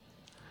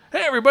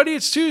everybody,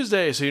 it's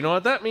Tuesday, so you know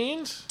what that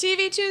means.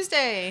 TV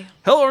Tuesday.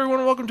 Hello, everyone,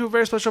 and welcome to a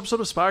very special episode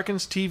of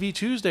Sparkins TV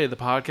Tuesday, the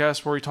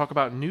podcast where we talk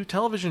about new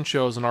television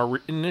shows and our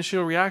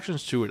initial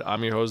reactions to it.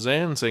 I'm your host,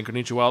 Zan, saying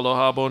konnichiwa,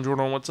 aloha, bonjour,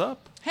 what's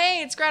up?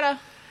 Hey, it's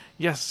Greta.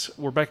 Yes,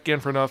 we're back again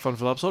for another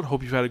fun-filled episode.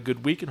 Hope you've had a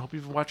good week, and hope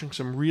you've been watching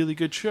some really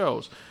good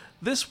shows.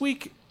 This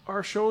week,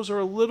 our shows are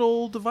a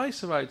little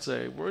divisive, I'd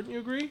say. Wouldn't you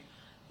agree?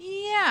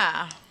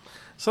 Yeah.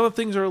 Some of the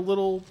things are a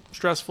little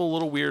stressful, a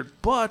little weird,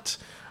 but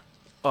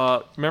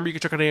remember you can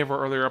check out any of our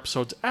earlier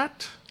episodes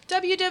at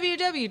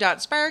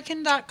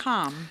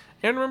www.spirakin.com.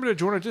 And remember to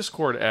join our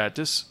Discord at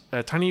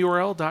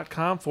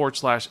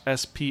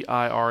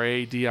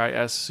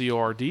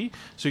tinyurl.com/SPIRADISCORD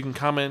so you can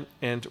comment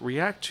and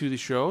react to the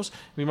shows.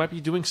 We might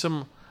be doing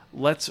some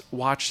Let's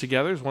Watch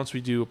Togethers once we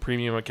do a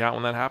premium account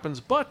when that happens,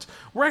 but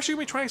we're actually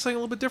going to be trying something a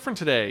little bit different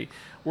today.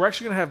 We're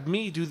actually going to have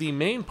me do the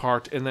main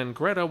part, and then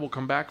Greta will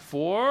come back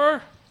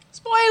for...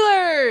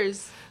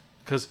 Spoilers!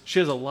 Because she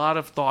has a lot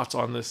of thoughts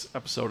on this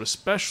episode,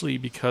 especially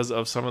because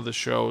of some of the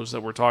shows that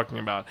we're talking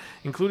about,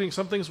 including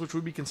some things which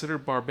would be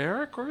considered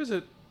barbaric, or is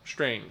it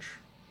strange?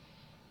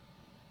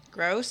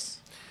 Gross.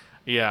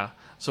 Yeah,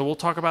 so we'll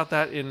talk about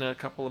that in a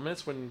couple of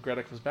minutes when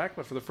Greta comes back,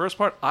 but for the first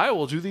part, I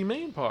will do the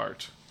main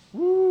part.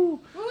 Woo!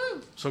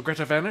 Woo! So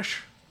Greta,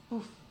 vanish.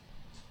 Oof.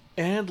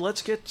 And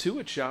let's get to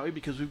it, shall we?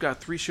 Because we've got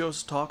 3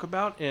 shows to talk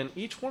about, and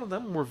each one of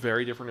them were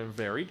very different and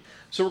varied.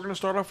 So we're going to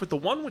start off with the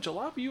one which a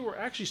lot of you are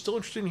actually still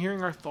interested in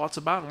hearing our thoughts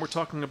about, and we're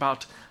talking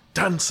about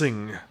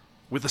Dancing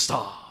with the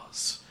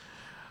Stars.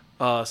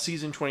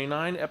 Season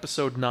 29,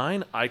 Episode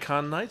 9,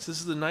 Icon Nights. This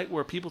is the night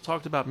where people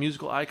talked about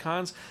musical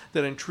icons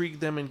that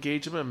intrigued them,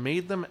 engaged them, and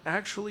made them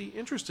actually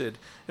interested.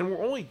 And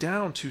we're only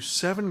down to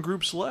 7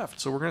 groups left,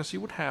 so we're going to see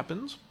what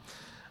happens.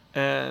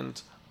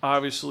 And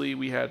obviously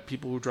we had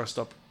people who dressed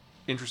up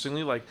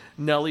interestingly, like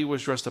Nelly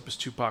was dressed up as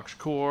Tupac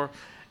Shakur,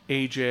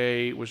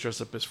 AJ was dressed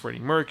up as Freddie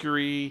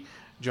Mercury,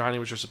 Johnny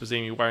was dressed up as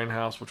Amy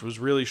Winehouse, which was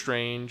really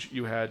strange.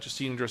 You had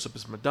Justine dressed up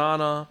as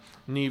Madonna,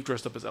 Neve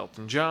dressed up as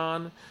Elton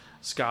John,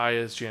 Sky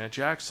as Janet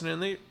Jackson,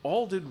 and they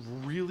all did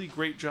really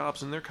great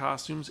jobs in their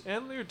costumes,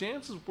 and their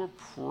dances were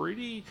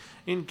pretty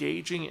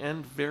engaging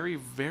and very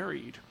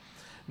varied.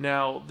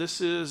 Now, this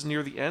is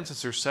near the end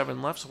since there's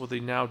 7 left, so what they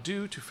now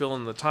do to fill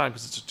in the time,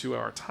 because it's a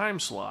 2-hour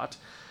time slot,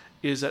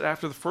 is that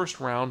after the first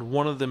round,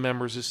 one of the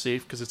members is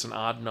safe because it's an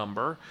odd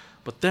number,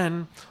 but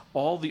then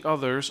all the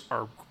others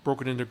are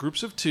broken into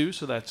groups of 2,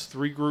 so that's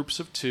 3 groups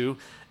of 2,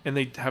 and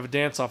they have a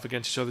dance-off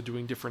against each other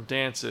doing different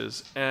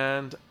dances.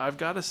 And I've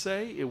got to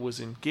say, it was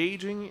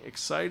engaging,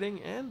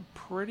 exciting, and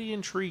pretty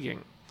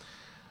intriguing.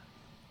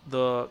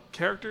 The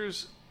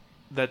characters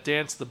that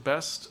dance the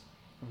best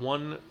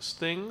won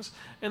things,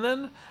 and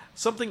then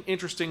something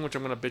interesting, which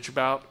I'm going to bitch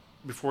about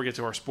before we get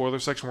to our spoiler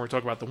section where we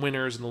talk about the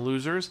winners and the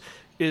losers,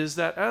 is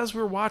that as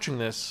we were watching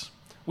this,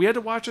 we had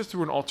to watch it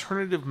through an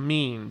alternative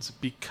means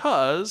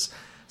because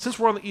since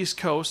we're on the East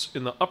Coast,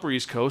 in the Upper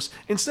East Coast,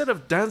 instead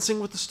of Dancing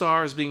with the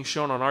Stars being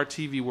shown on our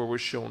TV where we're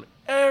shown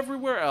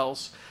everywhere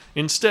else,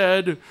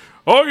 instead,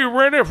 are you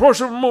ready for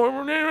some more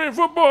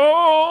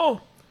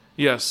football?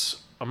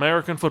 Yes,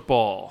 American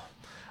football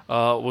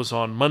was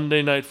on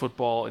Monday Night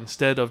Football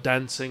instead of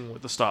Dancing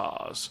with the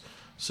Stars.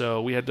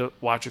 So we had to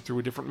watch it through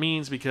a different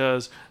means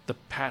because the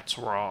Pats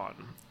were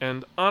on.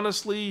 And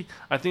honestly,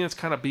 I think that's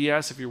kind of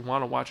BS if you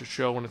want to watch a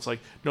show and it's like,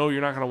 no,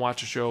 you're not going to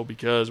watch a show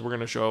because we're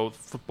going to show the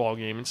football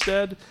game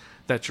instead.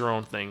 That's your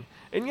own thing.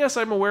 And yes,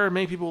 I'm aware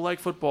many people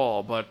like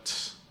football,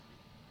 but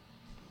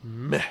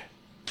meh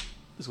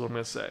is what I'm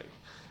going to say.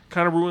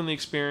 Kind of ruined the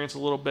experience a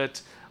little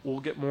bit. We'll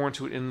get more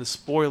into it in the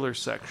spoiler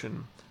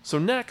section. So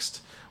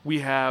next, we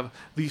have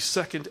the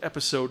second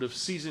episode of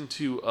Season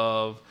 2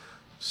 of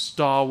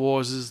Star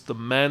Wars' The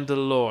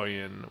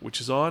Mandalorian,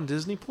 which is on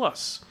Disney+.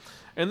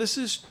 And this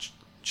is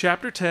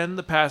Chapter 10,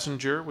 The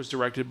Passenger, was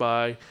directed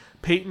by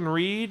Peyton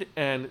Reed,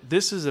 and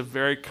this is a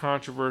very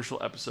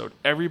controversial episode.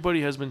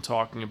 Everybody has been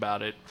talking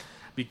about it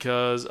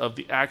because of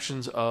the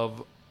actions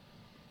of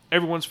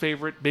everyone's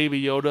favorite,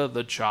 Baby Yoda,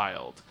 the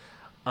child.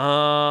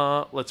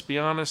 Let's be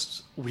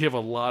honest, we have a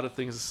lot of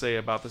things to say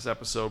about this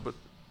episode, but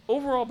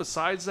overall,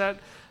 besides that,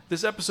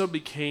 this episode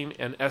became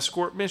an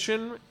escort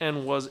mission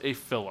and was a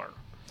filler.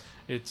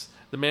 It's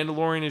the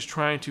Mandalorian is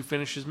trying to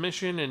finish his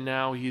mission, and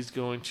now he has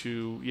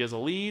a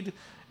lead,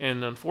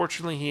 and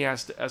unfortunately he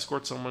has to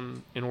escort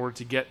someone in order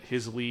to get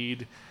his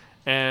lead,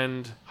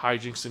 and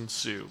hijinks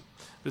ensue.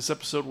 This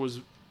episode was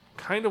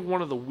kind of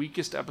one of the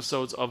weakest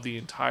episodes of the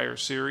entire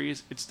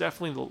series. It's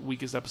definitely the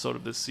weakest episode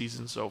of this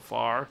season so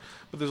far,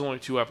 but there's only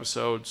 2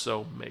 episodes,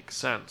 so makes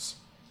sense.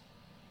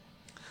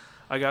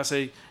 I gotta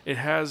say, it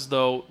has,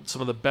 though, some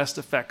of the best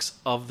effects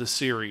of the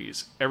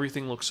series.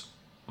 Everything looks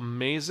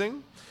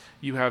amazing.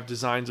 You have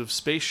designs of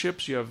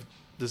spaceships, you have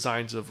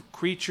designs of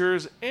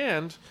creatures,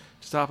 and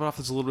to top it off,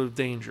 there's a little bit of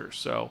danger.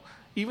 So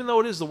even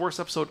though it is the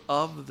worst episode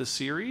of the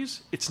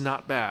series, it's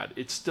not bad.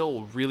 It's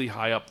still really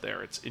high up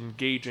there. It's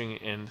engaging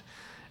and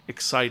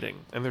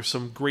exciting, and there's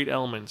some great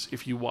elements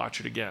if you watch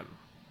it again.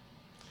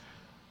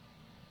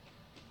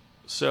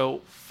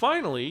 So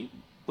finally,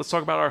 let's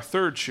talk about our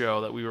third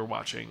show that we were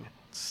watching.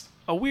 It's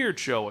a weird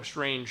show, a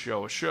strange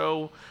show, a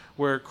show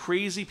where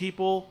crazy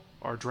people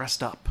are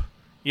dressed up.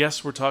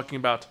 Yes, we're talking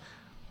about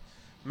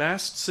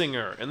Masked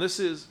Singer, and this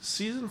is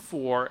Season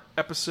 4,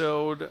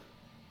 Episode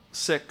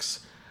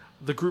 6,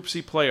 the Group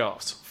C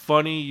Playoffs.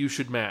 Funny you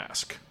should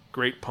mask.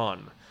 Great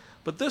pun.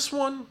 But this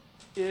one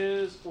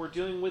is, we're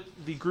dealing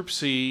with the Group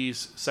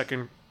C's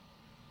second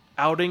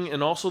outing,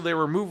 and also their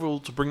removal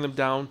to bring them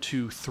down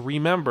to 3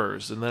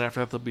 members, and then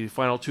after that there'll be the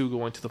final 2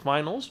 going to the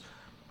finals.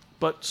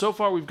 But so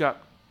far we've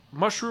got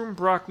Mushroom,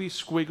 Broccoli,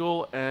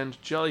 Squiggle,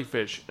 and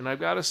Jellyfish, and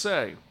I've got to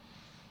say,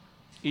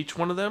 each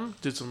one of them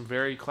did some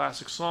very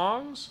classic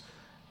songs,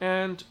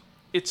 and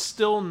it's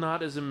still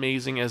not as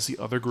amazing as the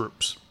other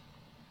groups.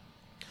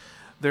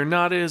 They're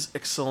not as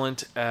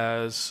excellent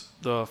as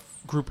the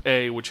Group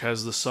A, which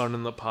has the sun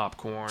and the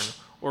popcorn,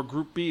 or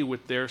Group B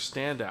with their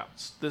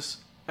standouts. This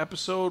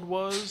episode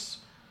was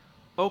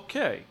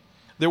okay.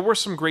 There were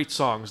some great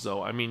songs,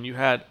 though. I mean, you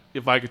had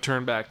If I Could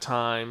Turn Back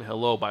Time,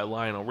 Hello by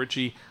Lionel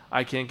Richie,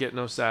 I Can't Get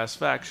No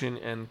Satisfaction,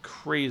 and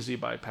Crazy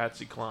by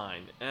Patsy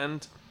Cline.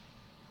 And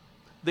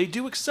they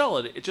do excel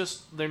at it.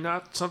 It's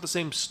not the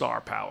same star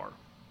power.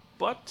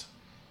 But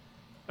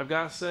I've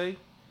got to say,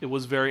 it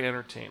was very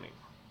entertaining.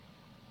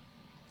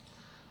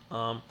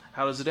 How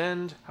does it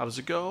end? How does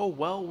it go?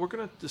 Well, we're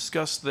going to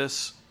discuss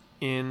this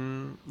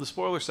in the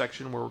spoiler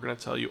section, where we're going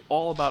to tell you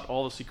all about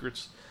all the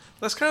secrets.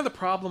 That's kind of the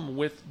problem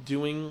with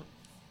doing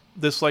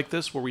this like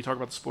this, where we talk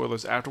about the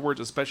spoilers afterwards,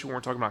 especially when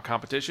we're talking about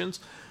competitions.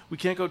 We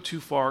can't go too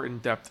far in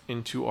depth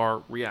into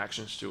our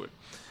reactions to it.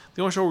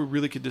 The only show we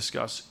really could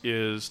discuss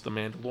is The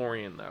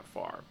Mandalorian that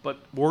far. But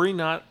worry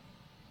not.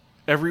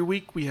 Every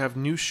week we have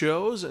new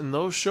shows, and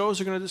those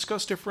shows are going to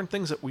discuss different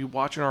things that we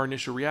watch in our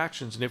initial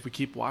reactions, and if we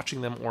keep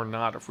watching them or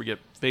not, if we get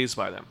fazed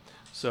by them.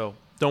 So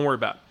don't worry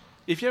about it.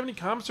 If you have any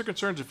comments or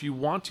concerns, if you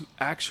want to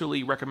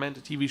actually recommend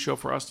a TV show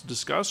for us to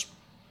discuss,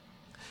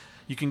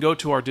 you can go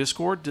to our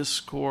Discord,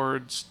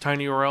 Discord's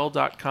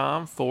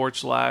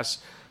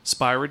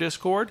tinyurl.com/Spira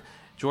Discord.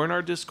 Join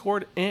our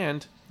Discord,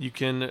 and you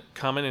can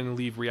comment and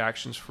leave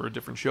reactions for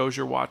different shows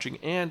you're watching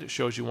and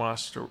shows you want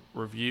us to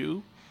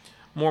review.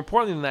 More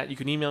importantly than that, you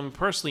can email me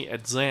personally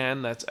at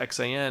Zan, that's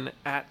Xan,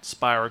 at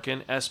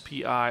Spirakn,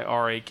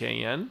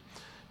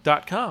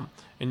 SPIRAKN.com.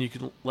 And you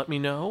can let me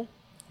know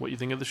what you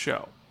think of the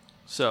show.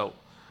 So,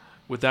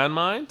 with that in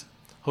mind,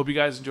 hope you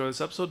guys enjoy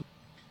this episode.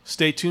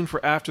 Stay tuned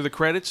for After the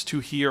Credits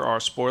to hear our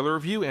spoiler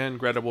review, and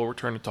Greta will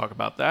return to talk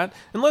about that.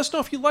 And let us know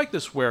if you like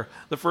this, where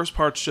the first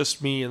part's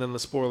just me, and then the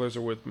spoilers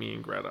are with me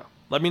and Greta.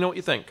 Let me know what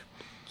you think.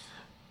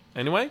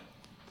 Anyway,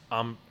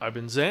 I've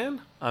been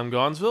Zan, I'm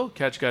Gonzville.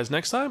 Catch you guys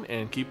next time,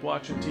 and keep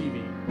watching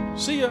TV.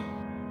 See ya!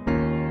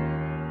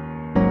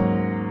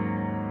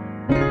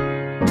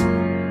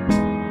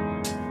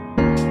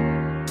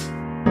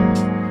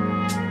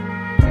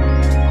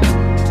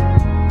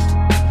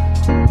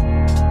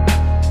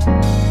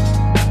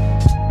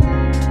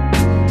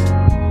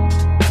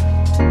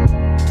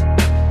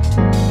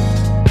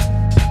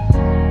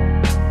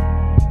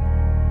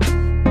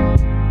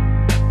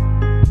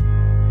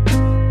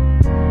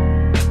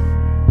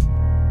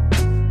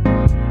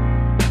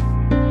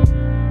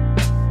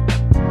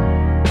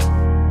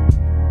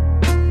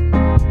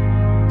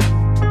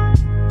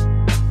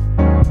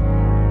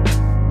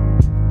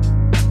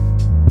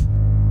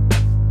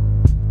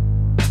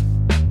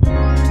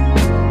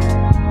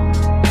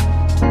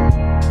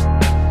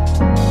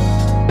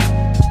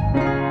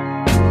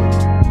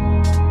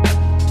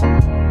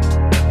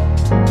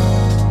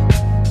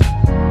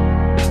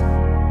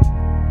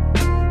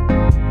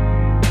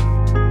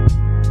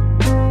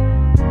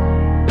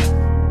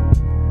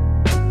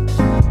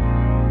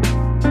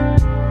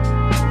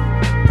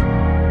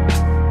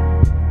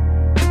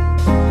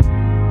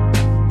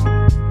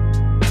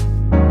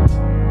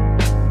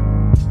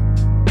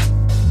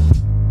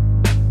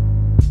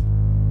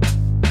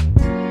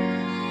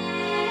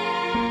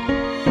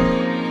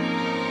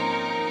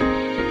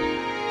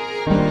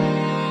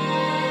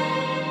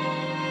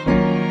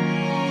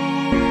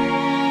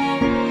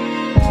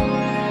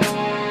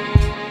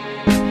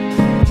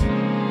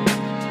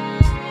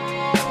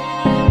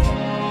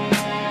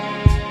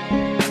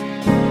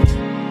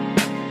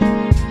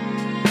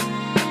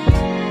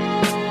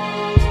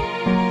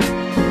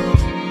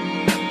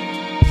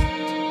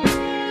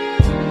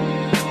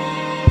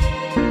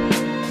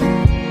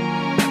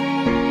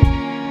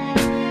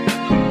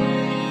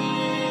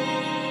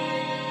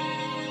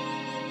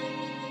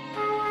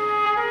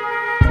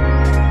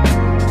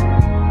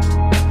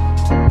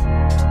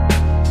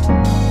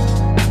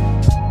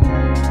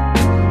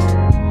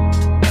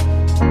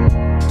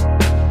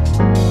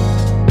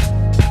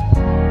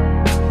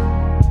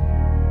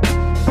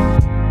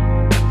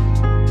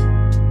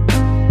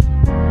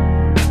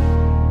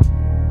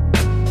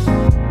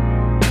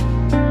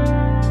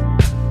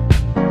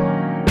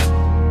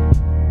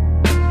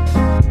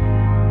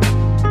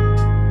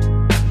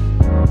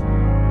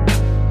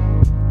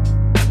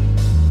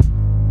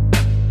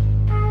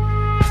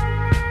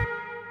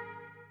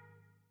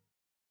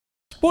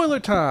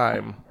 Spoiler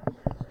time!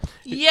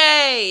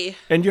 Yay!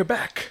 And you're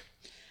back.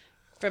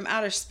 From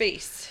outer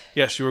space.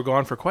 Yes, you were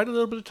gone for quite a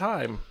little bit of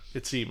time,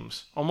 it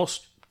seems.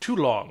 Almost too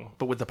long,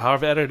 but with the power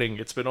of editing,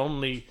 it's been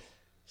only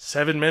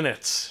 7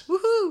 minutes.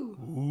 Woohoo!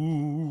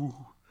 Ooh.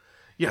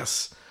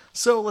 Yes.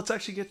 So let's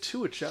actually get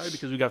to it, shall we?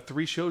 Because we got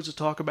 3 shows to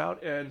talk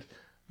about, and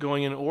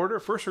going in order,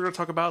 first we're going to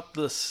talk about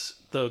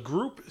the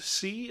Group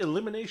C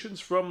eliminations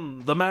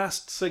from The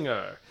Masked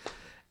Singer.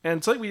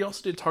 And something we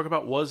also did talk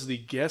about was the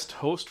guest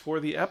host for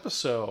the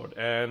episode,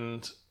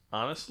 and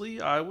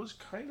honestly, I was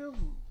kind of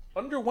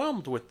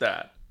underwhelmed with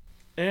that.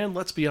 And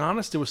let's be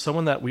honest, it was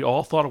someone that we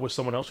all thought it was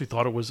someone else. We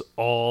thought it was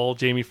all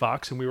Jamie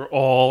Foxx, and we were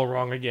all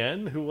wrong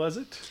again. Who was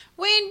it?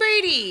 Wayne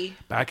Brady.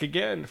 Back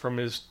again from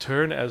his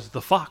turn as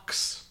the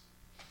Fox.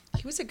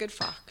 He was a good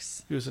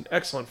fox. He was an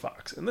excellent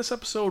Fox. And this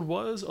episode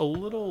was a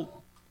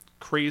little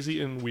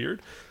crazy and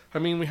weird. I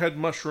mean, we had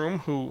Mushroom,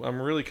 who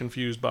I'm really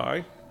confused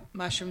by.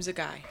 Mushroom's a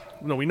guy.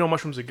 No, we know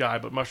Mushroom's a guy,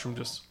 but Mushroom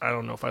just, I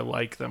don't know if I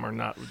like them or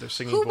not with their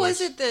singing voice. Who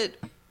was it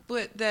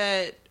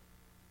that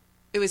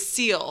it was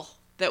Seal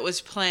that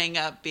was playing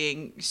up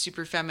being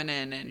super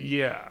feminine and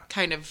Yeah.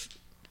 kind of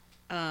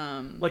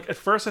Like, at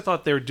first I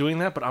thought they were doing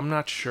that, but I'm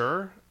not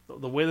sure.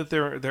 The way that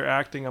they're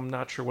acting, I'm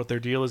not sure what their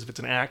deal is, if it's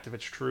an act, if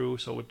it's true,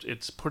 so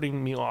it's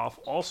putting me off.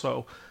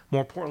 Also,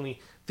 more importantly,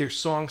 their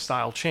song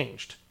style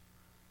changed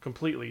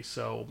completely,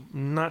 so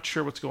not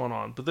sure what's going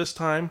on. But this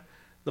time,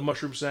 the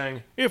Mushroom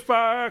sang, "If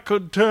I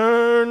could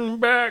turn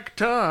back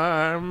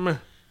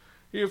time,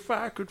 if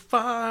I could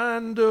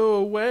find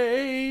a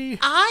way."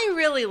 I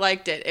really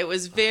liked it. It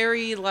was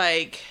very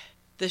like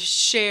the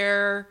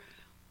Cher.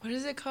 What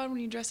is it called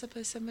when you dress up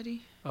as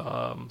somebody?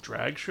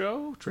 Drag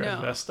show?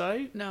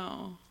 Transvestite?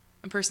 No.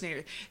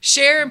 Impersonator.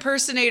 Cher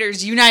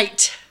impersonators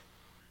unite.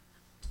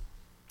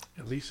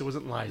 At least it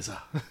wasn't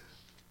Liza.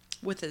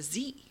 With a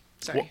Z.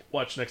 Sorry.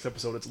 Watch next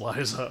episode, it's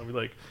Liza. I'll be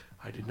like,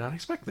 I did not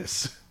expect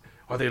this.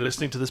 Are they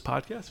listening to this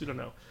podcast? We don't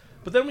know.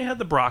 But then we had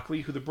the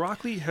Broccoli, who the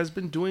Broccoli has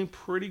been doing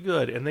pretty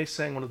good. And they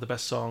sang one of the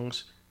best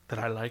songs that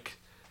I like.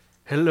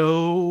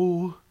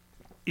 "Hello,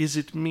 is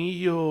it me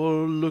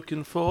you're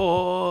looking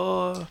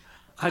for?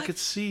 I could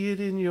see it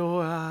in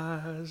your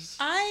eyes."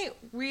 I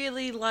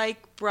really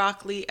like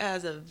broccoli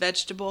as a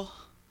vegetable.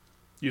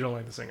 You don't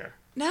like the singer?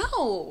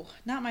 No,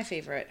 not my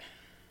favorite.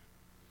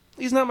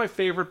 He's not my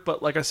favorite,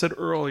 but like I said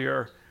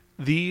earlier,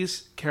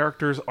 these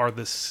characters are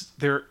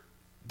they're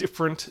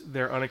different,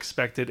 they're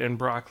unexpected, and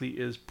Broccoli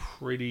is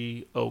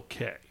pretty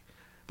okay.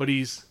 But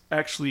he's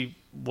actually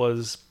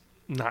was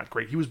not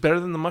great. He was better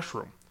than the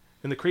Mushroom.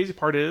 And the crazy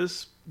part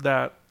is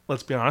that,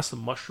 let's be honest, the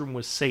Mushroom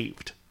was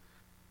saved.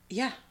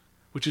 Yeah.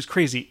 Which is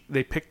crazy.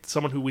 They picked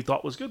someone who we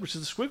thought was good, which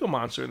is the Squiggle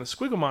Monster. And the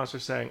Squiggle Monster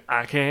sang,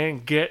 "I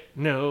can't get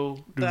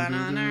no by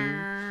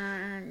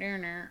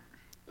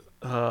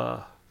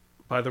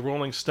the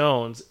Rolling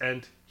Stones."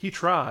 And he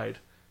tried,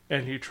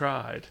 and he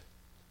tried,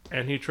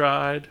 and he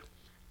tried,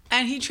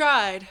 And he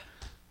tried.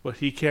 but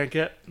he can't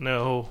get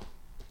no.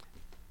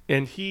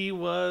 And he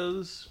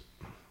was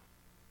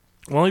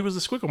the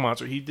Squiggle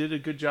Monster. He did a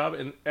good job,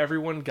 and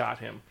everyone got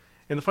him.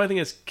 And the funny thing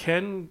is,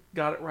 Ken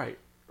got it right?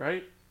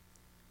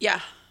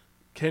 Yeah.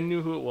 Ken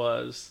knew who it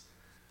was,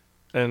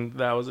 and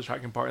that was the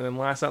shocking part. And then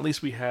last but not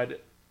least, we had,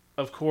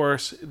 of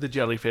course, the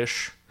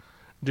jellyfish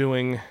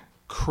doing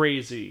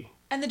crazy.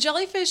 And the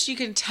jellyfish, you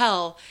can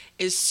tell,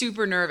 is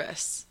super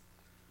nervous.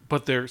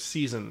 But they're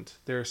seasoned.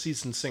 They're a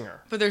seasoned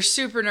singer. But they're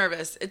super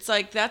nervous. It's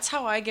like, that's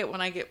how I get when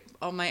I get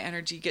all my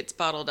energy gets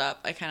bottled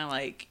up. I kind of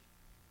like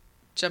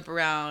jump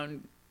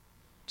around,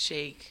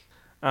 shake.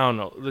 I don't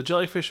know. The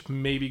jellyfish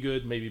may be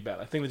good, may be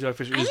bad. I think the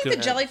jellyfish is I think going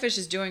the jellyfish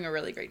is doing a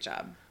really great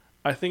job.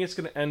 I think it's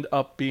going to end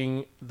up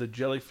being the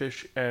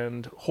jellyfish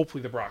and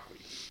hopefully the Broccoli.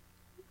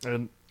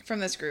 And From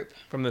this group.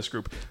 from this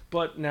group.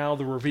 But now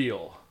the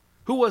reveal.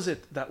 Who was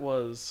it that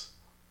was...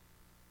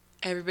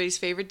 Everybody's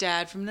favorite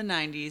dad from the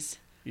 90s.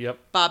 Yep.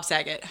 Bob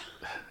Saget.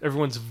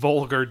 Everyone's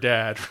vulgar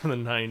dad from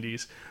the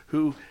 90s,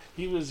 who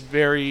he was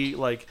very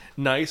like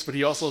nice, but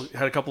he also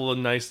had a couple of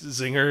nice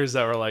zingers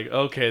that were like,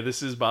 okay,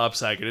 this is Bob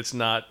Saget, it's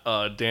not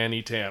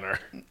Danny Tanner.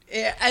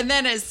 Yeah, and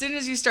then as soon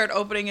as you start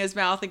opening his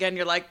mouth again,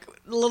 you're like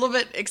a little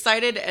bit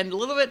excited and a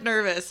little bit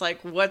nervous,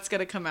 like what's going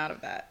to come out of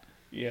that?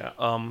 Yeah.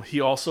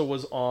 He also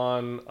was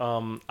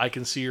on I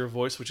Can See Your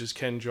Voice, which is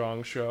Ken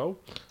Jeong's show.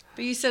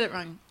 But you said it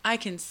wrong. I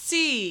can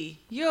see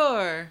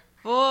your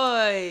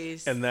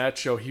voice. And that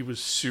show, he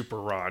was super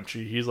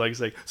raunchy. He's like,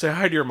 say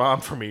hi to your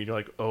mom for me. And you're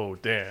like, oh,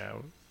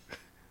 damn.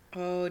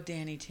 Oh,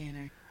 Danny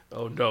Tanner.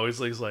 Oh, no. He's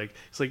like,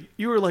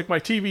 you were like my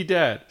TV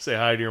dad. Say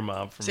hi to your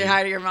mom for me. Say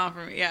hi to your mom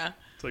for me, yeah.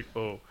 It's like,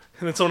 oh.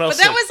 And then someone else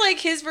But that said, was like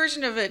his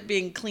version of it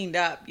being cleaned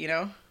up, you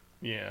know?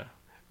 yeah.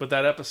 But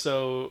that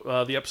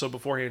episode, the episode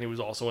beforehand, he was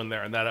also in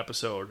there. And that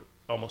episode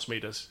almost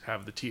made us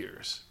have the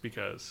tears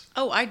because...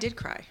 Oh, I did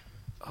cry.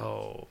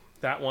 Oh,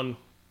 that one,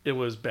 it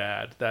was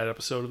bad. That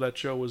episode of that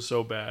show was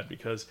so bad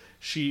because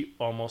she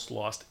almost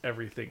lost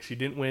everything. She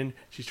didn't win.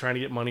 She's trying to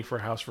get money for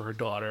a house for her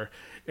daughter.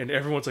 And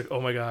everyone's like, oh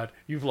my God,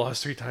 you've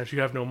lost 3 times.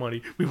 You have no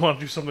money. We want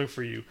to do something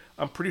for you.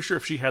 I'm pretty sure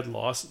if she had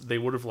lost, they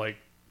would have like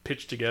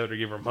pitched together to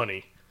give her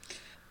money.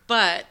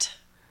 But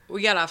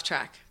we got off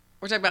track.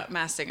 We're talking about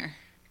Masked Singer.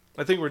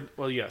 I think we're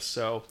well. Yes.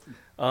 So,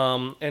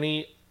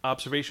 any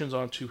observations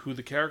onto who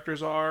the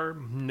characters are?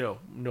 No,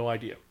 no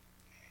idea.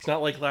 It's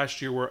not like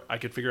last year where I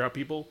could figure out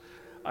people.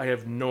 I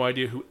have no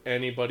idea who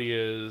anybody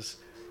is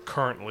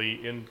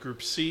currently in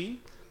Group C.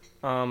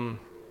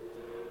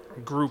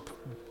 Group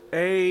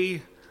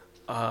A,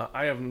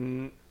 I have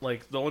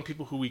like the only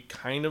people who we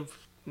kind of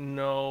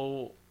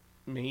know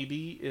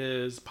maybe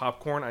is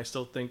Popcorn. I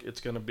still think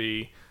it's going to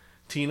be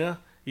Tina,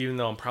 even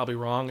though I'm probably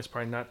wrong. It's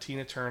probably not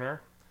Tina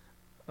Turner.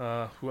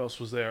 Who else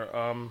was there?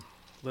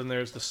 Then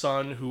there's the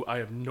Sun, who I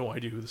have no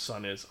idea who the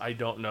Sun is. I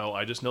don't know.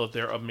 I just know that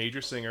they're a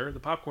major singer. The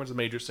Popcorn's a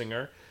major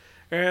singer.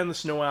 And the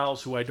Snow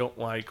Owls, who I don't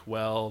like,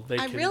 well,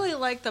 I really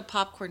like the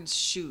Popcorn's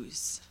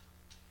shoes.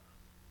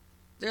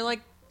 They're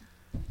like...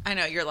 I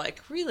know, you're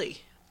like,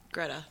 really,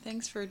 Greta?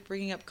 Thanks for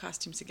bringing up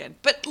costumes again.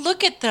 But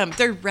look at them.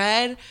 They're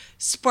red,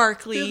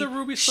 sparkly They're the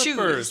ruby shoes.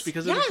 slippers,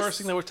 because they're the first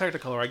thing that were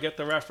Technicolor. I get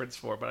the reference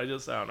for it, but I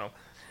don't know.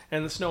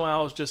 And the Snow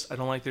Owls, I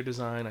don't like their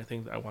design. I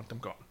think I want them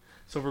gone.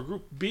 So for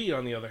Group B,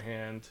 on the other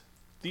hand,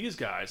 these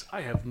guys,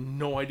 I have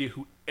no idea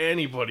who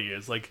anybody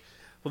is. Like,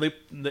 well,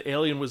 the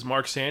alien was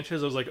Mark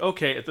Sanchez. I was like,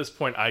 okay, at this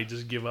point, I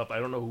just give up. I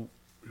don't know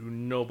who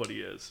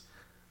nobody is.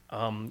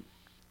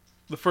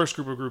 The first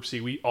group of Group C,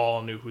 we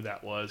all knew who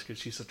that was because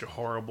she's such a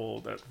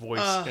horrible, that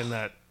voice and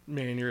that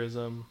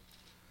mannerism.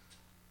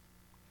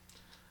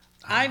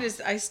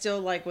 I still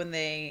like when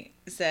they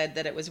said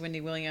that it was Wendy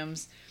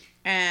Williams,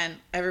 and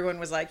everyone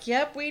was like,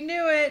 "Yep, we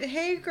knew it.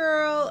 Hey,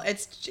 girl."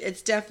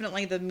 It's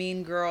definitely the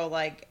mean girl.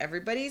 Like,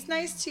 everybody's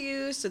nice to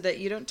you so that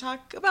you don't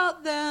talk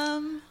about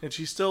them. And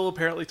she still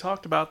apparently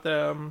talked about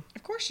them.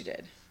 Of course she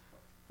did.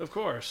 Of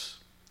course.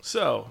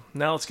 So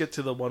now let's get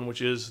to the one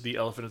which is the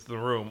elephant in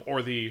the room,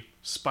 or the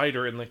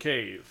spider in the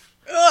cave.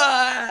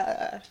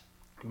 Ugh.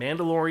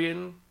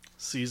 Mandalorian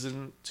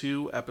Season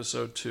 2,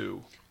 Episode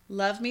 2.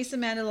 Love me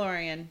some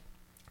Mandalorian.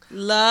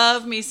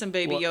 Love me some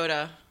Baby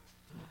Yoda.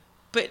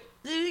 But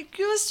it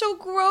was so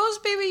gross.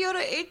 Baby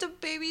Yoda ate the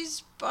baby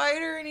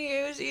spider and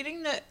he was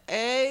eating the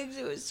eggs.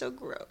 It was so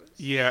gross.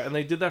 Yeah, and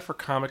they did that for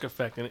comic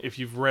effect. And if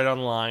you've read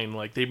online,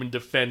 like, they've been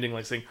defending,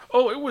 like, saying,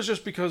 oh, it was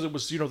just because it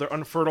was, they're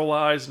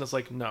unfertilized. And it's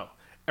like, no.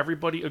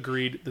 Everybody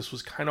agreed this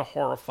was kind of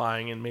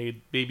horrifying and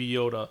made Baby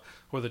Yoda,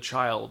 or the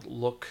child,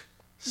 look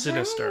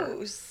sinister.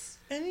 Gross.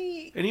 And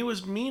he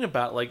was mean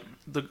about, like,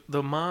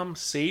 the mom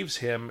saves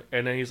him,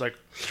 and then he's like...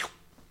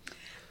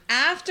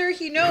 After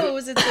he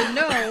knows it's a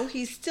no,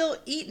 he's still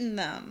eating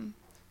them.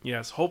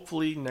 Yes,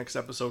 hopefully next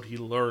episode he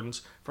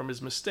learns from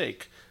his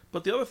mistake.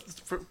 But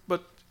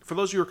for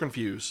those of you who are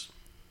confused,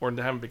 or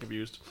haven't been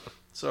confused,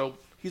 so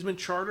he's been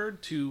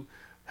chartered to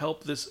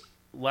help this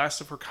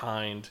last of her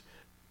kind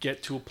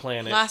get to a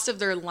planet. Last of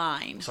their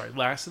line. Sorry,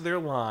 last of their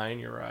line,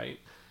 you're right.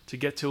 To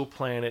get to a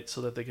planet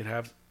so that they could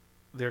have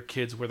their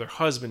kids where their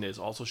husband is.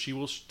 Also, she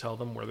will tell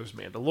them where there's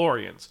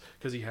Mandalorians,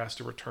 because he has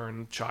to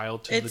return the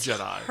child to the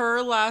Jedi. It's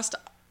her last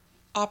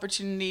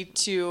opportunity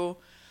to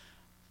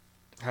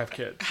have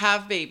kids.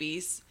 Have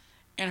babies.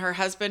 And her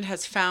husband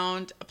has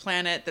found a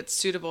planet that's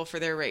suitable for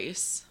their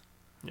race.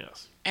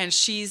 Yes. And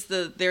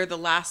they're the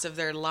last of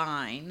their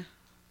line.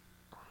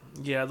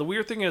 Yeah, the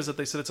weird thing is that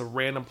they said it's a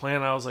random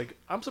planet. I was like,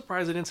 I'm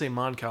surprised they didn't say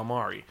Mon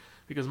Calamari,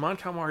 because Mon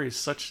Calamari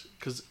is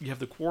because you have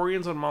the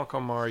Quarians on Mon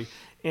Calamari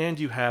and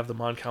you have the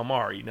Mon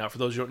Calamari. Now, for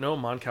those who don't know,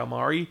 Mon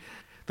Calamari,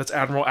 that's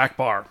Admiral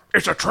Akbar.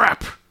 It's a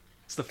trap.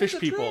 It's the fish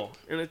people,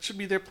 and it should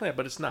be their planet,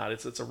 but it's not.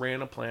 It's a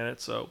random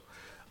planet, so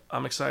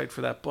I'm excited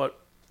for that. But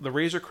the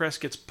Razor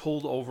Crest gets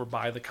pulled over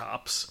by the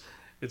cops.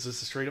 It's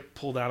just a straight up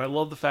pull down. I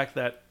love the fact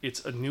that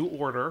it's a new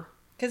order.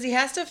 Because he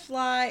has to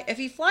fly. If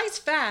he flies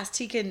fast,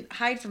 he can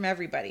hide from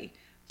everybody.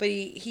 But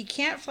he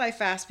can't fly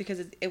fast because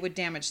it would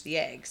damage the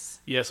eggs.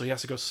 Yeah, so he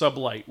has to go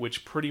sublight,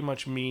 which pretty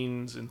much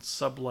means in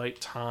sublight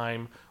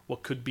time,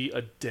 what could be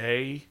a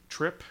day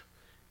trip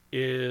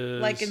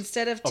is like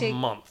a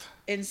month.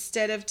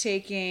 Instead of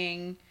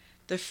taking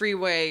the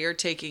freeway, you're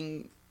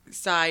taking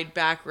side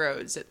back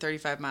roads at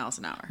 35 miles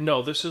an hour.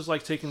 No, this is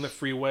like taking the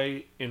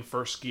freeway in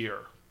first gear.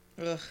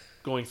 Ugh.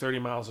 Going 30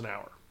 miles an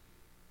hour.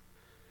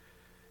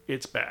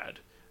 It's bad.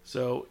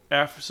 So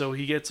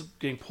he gets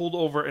getting pulled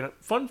over. And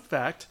fun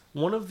fact,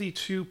 one of the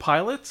two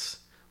pilots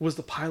was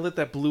the pilot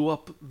that blew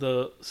up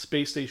the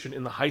space station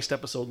in the heist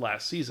episode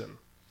last season.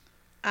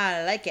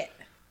 I like it.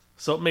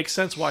 So it makes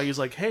sense why he's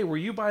like, hey, were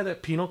you by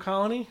that penal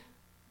colony?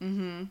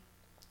 Mm-hmm.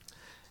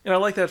 And I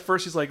like that.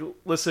 First he's like,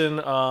 listen,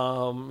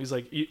 he's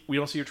like, we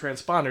don't see your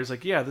transponder. He's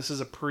like, yeah, this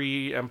is a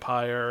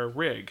pre-Empire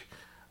rig,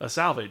 a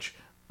salvage.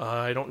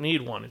 I don't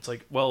need one. It's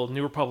like, well,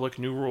 New Republic,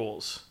 new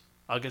rules.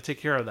 I'll take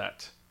care of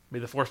that. May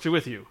the Force be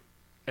with you.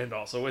 And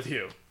also with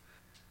you.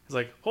 He's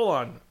like, hold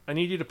on. I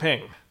need you to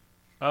ping.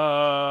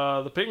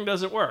 The ping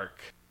doesn't work.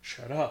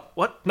 Shut up.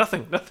 What?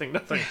 Nothing.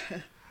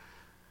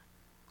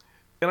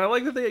 And I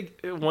like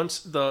that once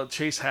the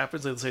chase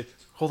happens, they say,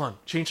 hold on,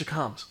 change the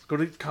comms. Go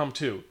to comm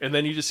 2. And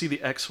then you just see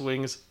the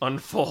X-Wings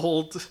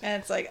unfold. And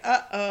it's like,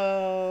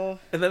 uh-oh.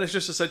 And then it's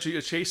just essentially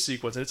a chase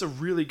sequence. And it's a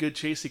really good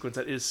chase sequence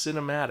that is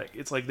cinematic.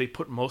 It's like they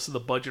put most of the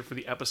budget for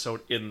the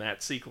episode in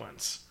that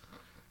sequence.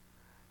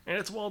 And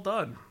it's well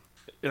done.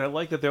 And I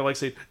like that they're like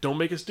saying, "Don't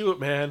make us do it,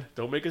 man.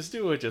 Don't make us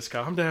do it. Just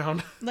calm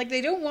down." Like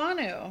they don't want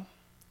to.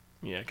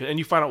 Yeah, and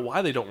you find out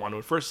why they don't want to.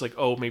 At first, it's like,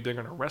 oh, maybe they're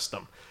going to arrest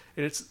them.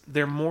 And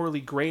they're morally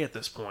gray at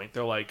this point.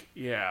 They're like,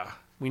 yeah,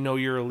 we know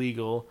you're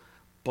illegal,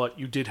 but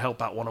you did help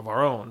out one of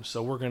our own,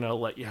 so we're going to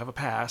let you have a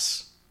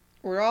pass.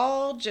 We're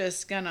all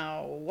just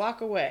gonna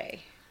walk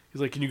away.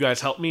 He's like, can you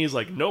guys help me? He's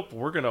like, nope,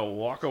 we're going to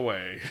walk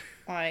away.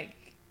 Like,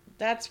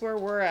 that's where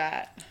we're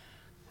at.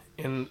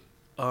 And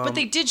but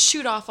they did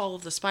shoot off all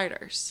of the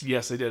spiders.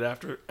 yes, they did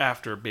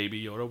after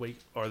Baby Yoda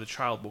or the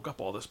child woke up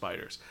all the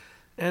spiders.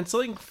 And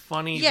something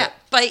funny. Yeah,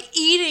 by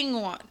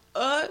eating one.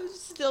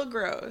 Still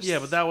gross. Yeah,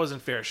 but that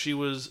wasn't fair.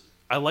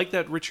 I like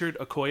that Richard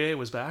Okoye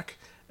was back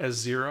as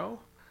Zero.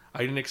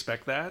 I didn't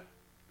expect that.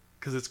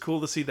 Because it's cool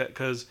to see that.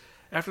 Because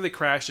after they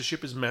crash, the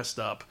ship is messed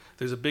up.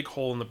 There's a big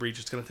hole in the breach.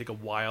 It's going to take a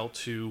while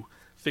to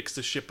fix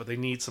the ship, but they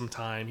need some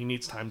time. He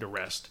needs time to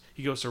rest.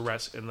 He goes to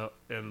rest, and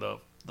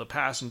the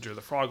passenger,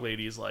 the frog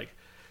lady, is like,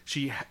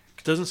 she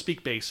doesn't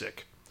speak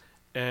basic.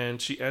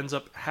 And she ends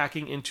up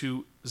hacking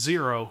into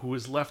Zero, who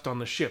is left on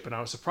the ship. And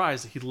I was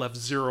surprised that he left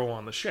Zero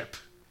on the ship.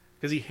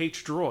 Because he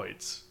hates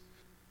droids.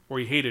 Or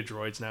he hated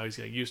droids, now he's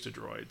getting used to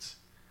droids.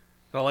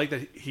 And I like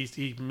that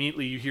he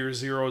immediately, you hear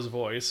Zero's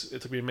voice.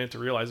 It took me a minute to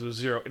realize it was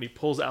Zero. And he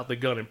pulls out the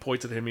gun and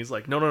points at him. He's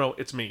like, no,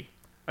 it's me.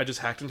 I just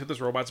hacked into this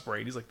robot's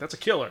brain. He's like, that's a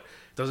killer.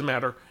 It doesn't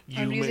matter.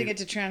 I'm using it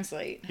to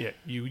translate. Yeah,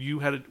 we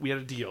had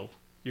a deal.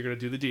 You're going to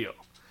do the deal.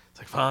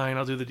 It's like, fine,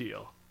 I'll do the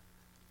deal.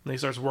 And he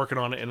starts working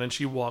on it, and then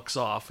she walks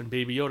off, and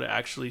Baby Yoda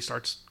actually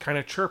starts kind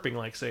of chirping,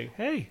 like saying,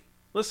 hey,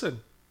 listen,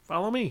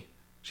 follow me.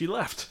 She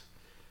left.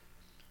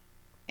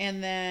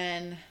 And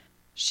then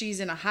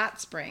she's in a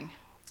hot spring.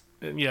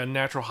 And yeah,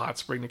 natural hot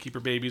spring to keep her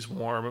babies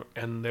warm,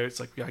 and it's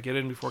like, we gotta get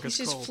in before it gets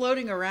She's cold. just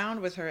floating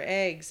around with her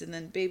eggs, and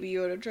then Baby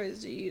Yoda tries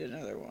to eat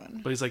another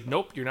one. But he's like,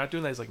 nope, you're not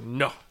doing that. He's like,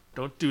 no,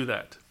 don't do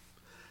that.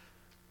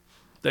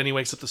 Then he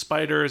wakes up the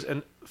spiders,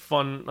 and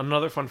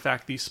another fun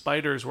fact, these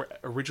spiders were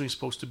originally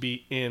supposed to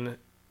be in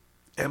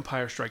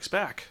Empire Strikes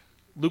Back.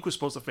 Luke was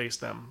supposed to face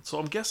them. So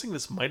I'm guessing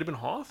this might have been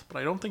Hoth, but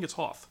I don't think it's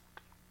Hoth.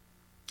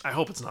 I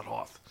hope it's not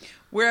Hoth.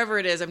 Wherever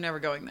it is, I'm never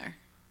going there.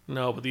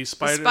 No, but these The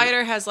spiders...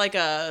 spider has like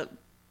a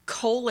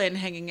colon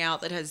hanging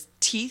out that has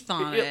teeth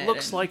on it. It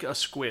looks like a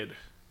squid.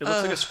 It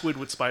looks like a squid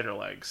with spider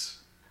legs.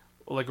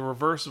 Like a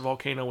reverse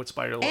volcano with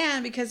spider legs.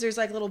 And because there's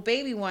like little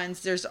baby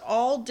ones, there's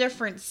all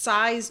different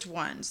sized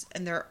ones,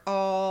 and they're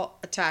all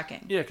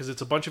attacking. Yeah, because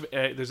it's a bunch of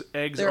eggs. There's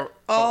eggs. They're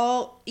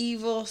all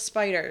evil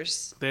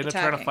spiders. They end up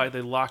trying to fight.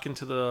 They lock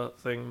into the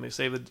thing. They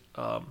save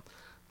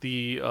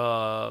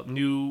the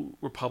New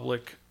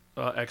Republic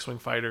X-Wing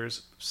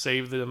fighters,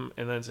 save them,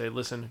 and then say,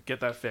 listen, get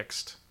that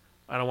fixed.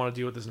 I don't want to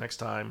deal with this next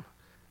time.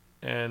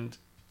 And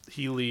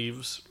he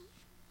leaves,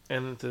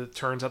 and it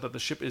turns out that the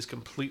ship is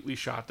completely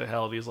shot to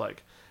hell. He's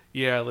like,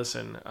 yeah,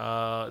 listen,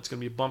 it's gonna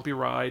be a bumpy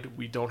ride.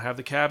 We don't have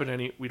the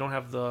cabin we don't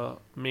have the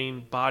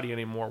main body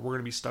anymore. We're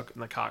gonna be stuck in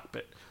the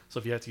cockpit. So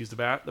if you have to use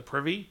the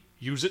privy,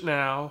 use it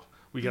now.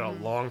 We got a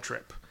long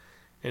trip,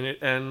 and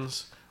it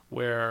ends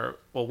where,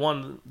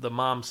 well, the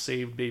mom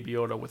saved Baby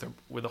Yoda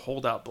with a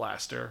holdout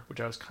blaster,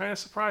 which I was kind of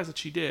surprised that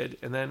she did.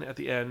 And then at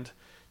the end,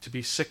 to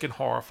be sick and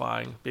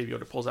horrifying, Baby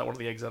Yoda pulls out one of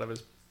the eggs out of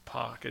his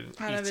pocket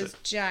and out eats of his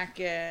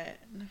jacket.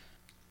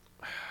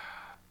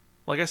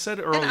 Like I said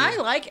earlier. And I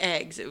like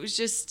eggs. It was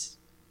just...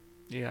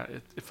 Yeah,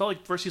 it felt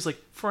like first he's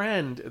like,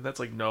 friend. And that's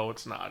like, no,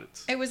 it's not.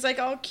 It was like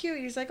all cute.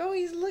 He's like, oh,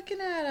 he's looking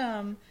at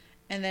him.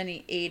 And then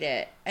he ate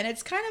it. And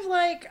it's kind of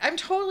like, I'm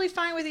totally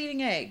fine with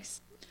eating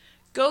eggs.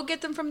 Go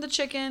get them from the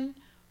chicken.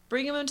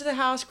 Bring them into the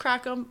house,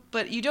 crack them.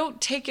 But you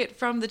don't take it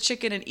from the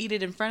chicken and eat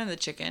it in front of the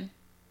chicken.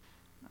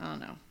 I don't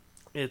know.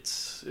 It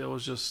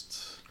was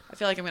just... I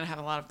feel like I'm going to have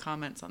a lot of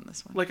comments on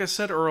this one. Like I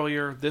said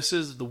earlier, this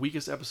is the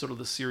weakest episode of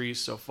the series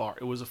so far.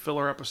 It was a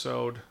filler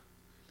episode,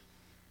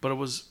 but it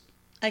was...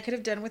 I could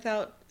have done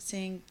without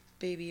seeing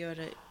Baby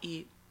Yoda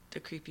eat the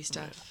creepy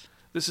stuff.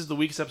 This is the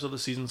weakest episode of the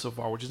season so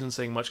far, which isn't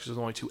saying much because there's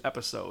only 2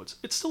 episodes.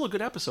 It's still a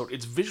good episode.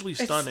 It's visually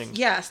stunning.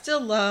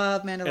 Still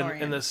love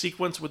Mandalorian. And the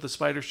sequence with the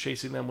spiders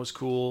chasing them was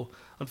cool.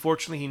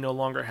 Unfortunately, he no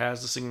longer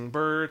has the singing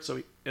bird,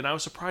 and I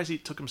was surprised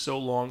it took him so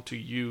long to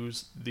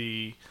use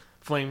the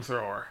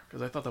flamethrower,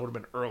 because I thought that would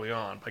have been early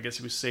on. I guess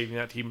he was saving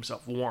that to keep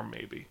himself warm,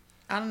 maybe.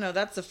 I don't know.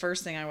 That's the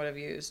first thing I would have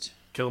used.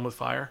 Kill him with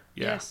fire?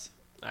 Yeah, yes.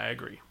 I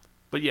agree.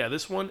 But yeah,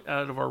 this one,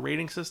 out of our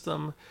rating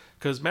system,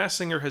 because Masked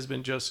Singer has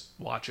been just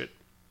watch it.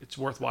 It's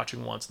worth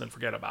watching once and then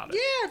forget about it.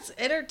 Yeah, it's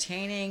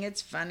entertaining.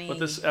 It's funny. But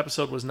this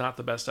episode was not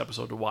the best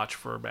episode to watch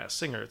for Masked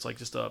Singer. It's like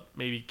just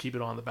maybe keep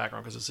it on in the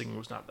background because the singing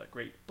was not that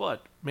great.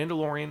 But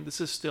Mandalorian, this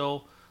is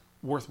still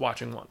worth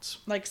watching once.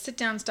 Like, sit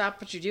down,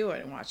 stop what you're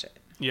doing, and watch it.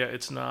 Yeah,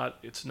 it's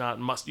not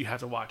must. You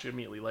have to watch it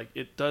immediately. Like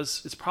it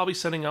does. It's probably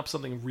setting up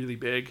something really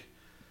big,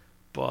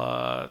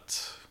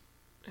 but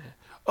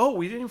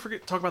we didn't even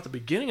forget to talk about the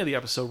beginning of the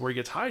episode where he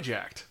gets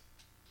hijacked.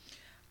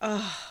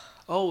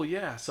 Oh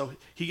yeah, so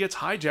he gets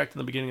hijacked in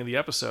the beginning of the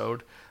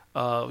episode.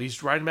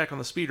 He's riding back on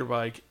the speeder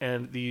bike,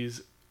 and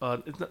these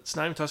it's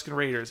not even Tusken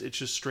Raiders. It's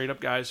just straight up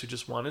guys who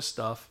just want his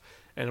stuff,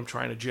 and I'm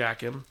trying to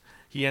jack him.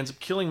 He ends up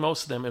killing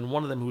most of them, and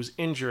one of them who's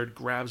injured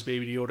grabs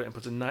Baby Yoda and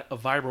puts a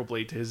vibro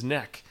blade to his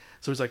neck.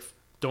 So he's like,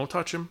 don't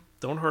touch him.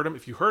 Don't hurt him.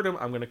 If you hurt him,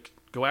 I'm going to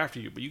go after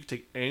you. But you can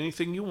take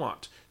anything you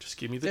want. Just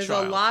give me the child.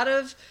 There's a lot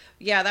of...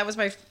 Yeah, that was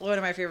one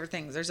of my favorite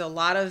things. There's a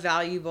lot of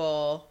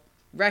valuable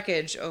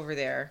wreckage over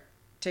there.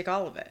 Take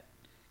all of it.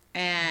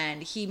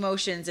 And he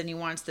motions and he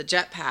wants the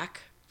jetpack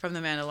from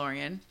the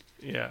Mandalorian.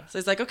 Yeah. So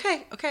he's like,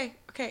 okay.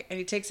 And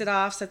he takes it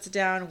off, sets it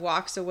down,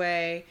 walks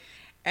away.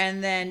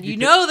 And then you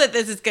know that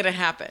this is going to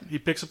happen. He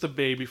picks up the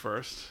baby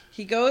first.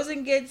 He goes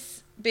and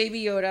gets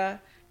Baby Yoda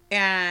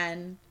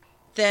and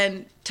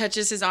then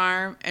touches his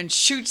arm and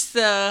shoots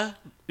the...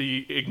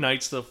 He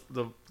ignites the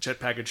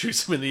jetpack and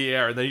shoots him in the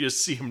air, and then you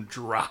just see him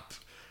drop.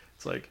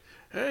 It's like,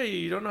 hey,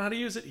 you don't know how to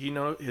use it.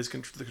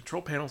 The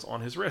control panel's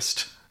on his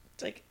wrist.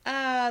 It's like,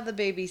 the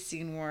baby's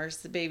seen worse.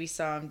 The baby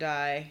saw him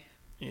die.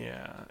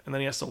 Yeah, and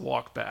then he has to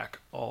walk back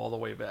all the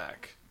way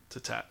back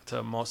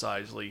to Mos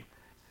Eisley,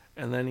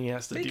 and then he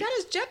has to. But he got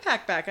his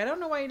jetpack back. I don't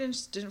know why he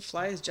didn't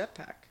fly his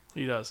jetpack.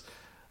 He does,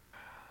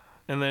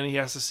 and then he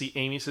has to see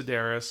Amy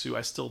Sedaris, who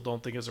I still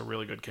don't think is a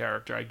really good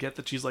character. I get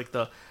that she's like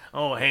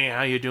oh hey,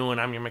 how you doing?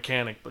 I'm your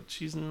mechanic, but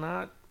she's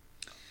not.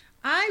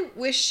 I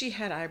wish she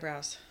had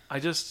eyebrows.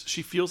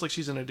 She feels like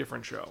she's in a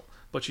different show,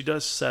 but she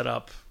does set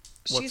up.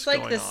 She's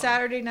like the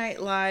Saturday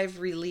Night Live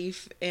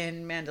relief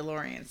in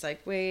Mandalorian. It's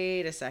like,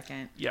 wait a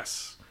second.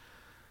 Yes.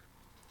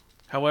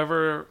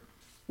 However,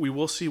 we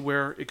will see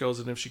where it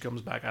goes and if she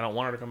comes back. I don't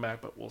want her to come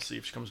back, but we'll see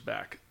if she comes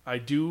back. I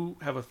do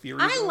have a theory.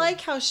 I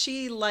like how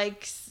she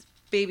likes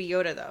Baby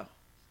Yoda, though.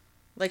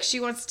 Like,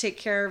 she wants to take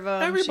care of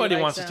him. Everybody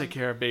wants to take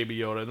care of Baby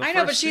Yoda. I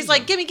know, but she's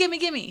like, gimme.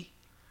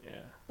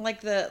 Yeah.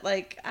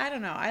 I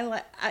don't know.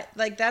 I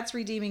like that's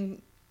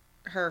redeeming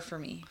her for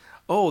me.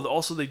 Oh,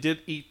 also they did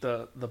eat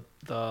the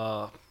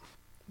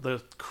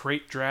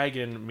crate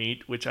dragon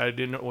meat, which I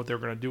didn't know what they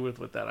were going to do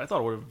with that. I thought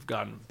it would have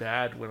gotten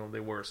bad when they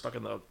were stuck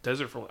in the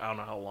desert for I don't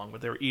know how long,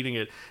 but they were eating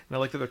it. And I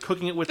like that they're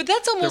cooking it with but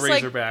that's almost the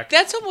Razorback.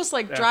 That's almost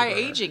like dry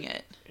aging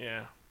it.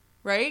 Yeah.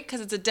 Right?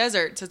 Because it's a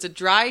desert, so it's a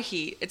dry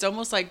heat. It's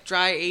almost like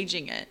dry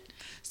aging it.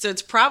 So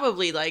it's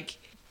probably like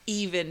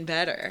even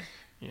better.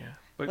 Yeah.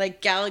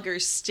 Like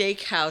Gallagher's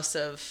Steakhouse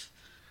of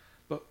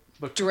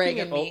but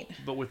dragon meat.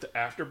 But with the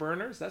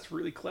afterburners, that's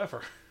really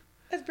clever.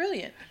 That's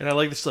brilliant. And I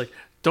like this, like,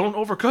 don't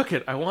overcook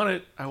it. I want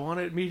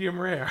it medium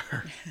rare.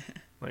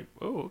 Like,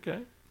 oh, okay.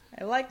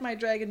 I like my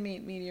dragon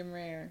meat medium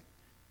rare.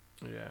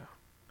 Yeah.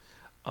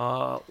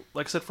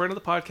 Like I said, friend of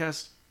the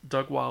podcast,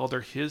 Doug Wilder,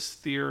 his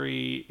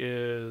theory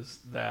is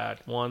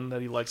that, one,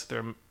 that he likes that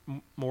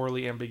they're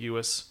morally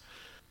ambiguous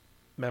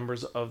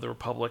members of the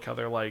Republic, how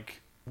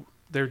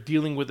they're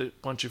dealing with a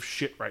bunch of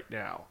shit right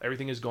now.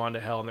 Everything has gone to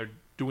hell, and they're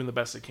doing the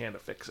best they can to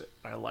fix it.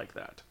 I like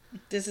that.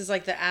 This is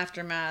like the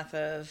aftermath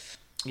of...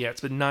 Yeah,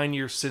 it's been 9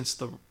 years since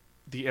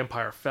the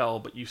Empire fell,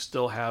 but you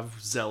still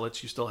have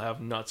zealots, you still have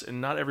nuts, and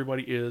not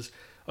everybody is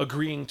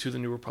agreeing to the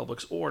New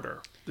Republic's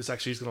order. This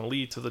actually is going to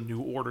lead to the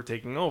New Order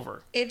taking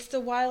over. It's the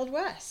Wild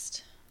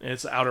West. And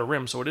it's the Outer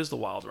Rim, so it is the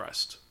Wild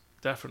West.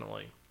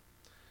 Definitely.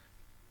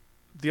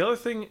 The other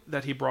thing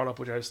that he brought up,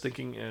 which I was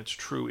thinking, and it's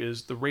true,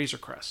 is the Razor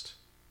Crest.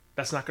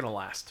 That's not going to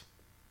last.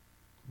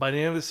 By the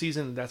end of the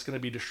season, that's going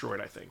to be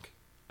destroyed, I think.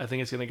 I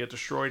think it's going to get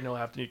destroyed, and they'll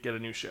have to get a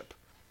new ship.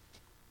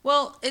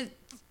 Well,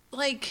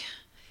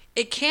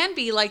 it can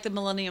be like the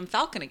Millennium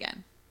Falcon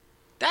again.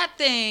 That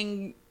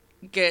thing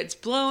gets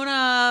blown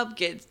up,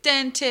 gets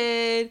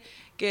dented,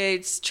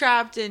 gets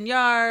trapped in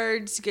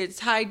yards,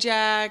 gets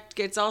hijacked,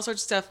 gets all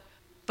sorts of stuff.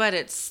 But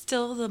it's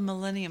still the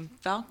Millennium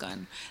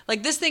Falcon.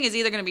 Like, this thing is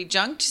either going to be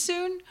junked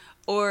soon,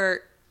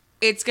 or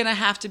it's going to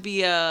have to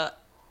be a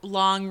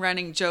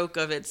long-running joke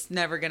of it's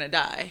never going to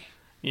die.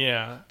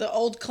 Yeah. The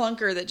old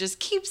clunker that just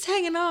keeps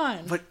hanging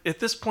on. But at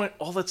this point,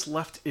 all that's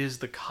left is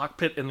the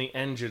cockpit and the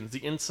engines.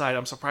 The inside,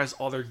 I'm surprised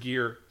all their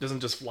gear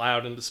doesn't just fly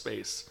out into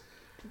space.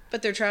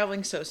 But they're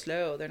traveling so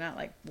slow. They're not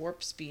like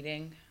warp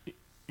speeding,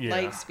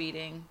 light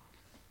speeding,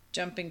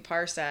 jumping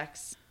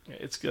parsecs.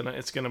 It's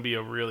gonna be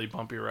a really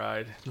bumpy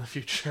ride in the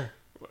future,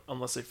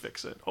 unless they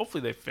fix it.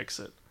 Hopefully they fix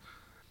it.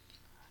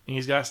 And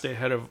he's got to stay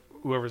ahead of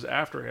whoever's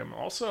after him.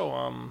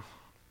 Also,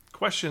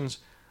 questions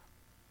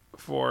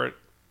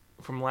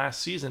from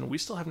last season. We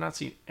still have not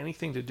seen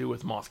anything to do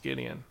with Moff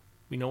Gideon.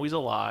 We know he's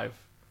alive.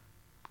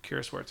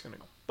 Curious where it's gonna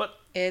go, but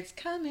it's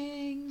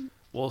coming.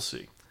 We'll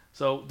see.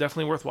 So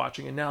definitely worth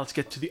watching. And now let's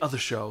get to the other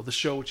show, the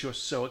show which you're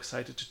so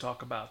excited to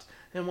talk about.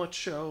 And what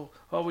show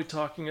are we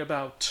talking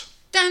about?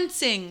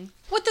 Dancing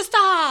with the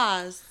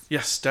Stars.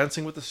 Yes,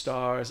 Dancing with the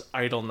Stars,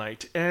 Idol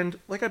Night. And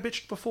like I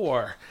bitched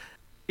before,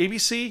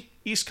 ABC,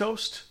 East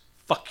Coast,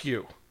 fuck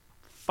you.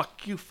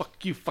 Fuck you,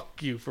 fuck you,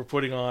 fuck you for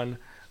putting on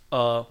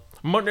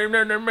Monday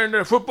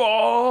Night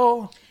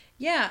Football.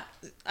 Yeah,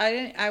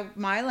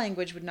 my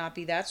language would not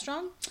be that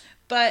strong.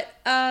 But,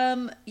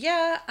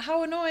 yeah,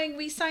 how annoying.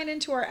 We sign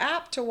into our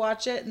app to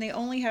watch it, and they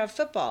only have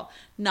football.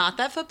 Not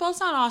that football's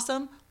not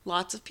awesome.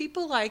 Lots of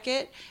people like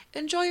it.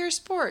 Enjoy your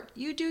sport.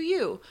 You do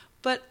you.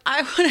 But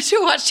I wanted to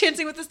watch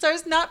Dancing with the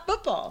Stars, not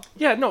football.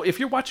 Yeah, no, if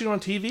you're watching it on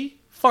TV,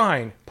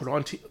 fine. Put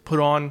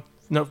on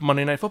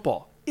Monday Night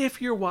Football.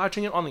 if you're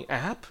watching it on the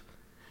app,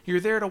 you're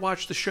there to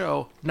watch the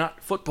show,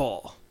 not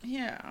football.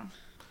 Yeah.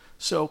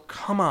 So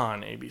come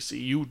on,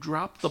 ABC. You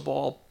dropped the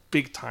ball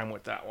big time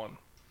with that one.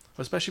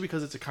 Especially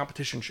because it's a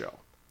competition show.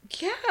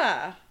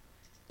 Yeah.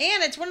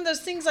 And it's one of those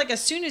things, like,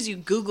 as soon as you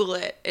Google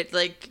it, it,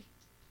 like,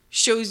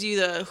 shows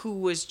you who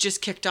was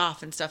just kicked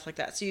off and stuff like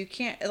that. So you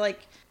can't,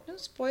 like, no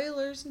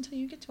spoilers until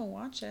you get to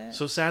watch it.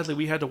 So sadly,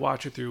 we had to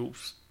watch it through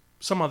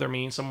some other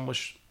means. Someone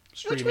was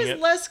streaming Which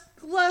was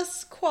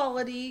less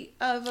quality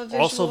of a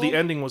visual. Also, the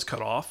ending was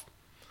cut off.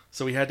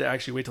 So we had to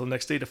actually wait till the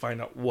next day to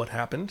find out what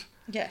happened.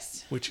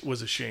 Yes. Which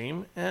was a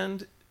shame.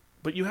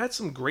 But you had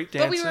some great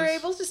dances. But we were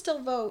able to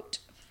still vote.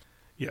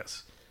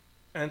 Yes.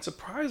 And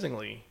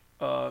surprisingly,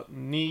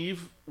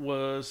 Neve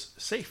was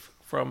safe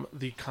from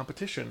the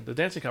competition, the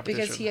dancing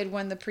competition. Because he had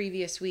won the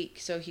previous week,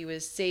 so he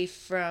was safe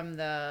from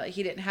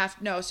he didn't have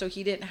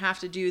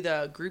to do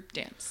the group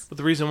dance. But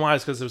the reason why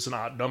is because it was an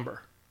odd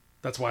number.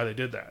 That's why they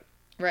did that.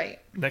 Right.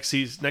 Next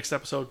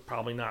episode,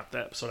 probably not. The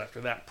episode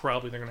after that,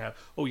 probably they're going to have,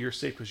 oh, you're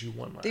safe because you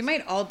won last. They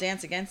might all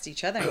dance against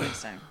each other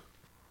next time.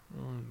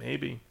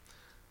 Maybe.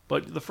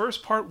 But the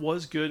first part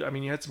was good. I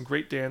mean, you had some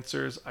great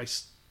dancers. I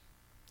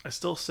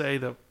still say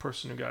the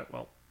person who got,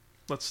 well,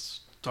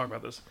 let's talk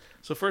about this.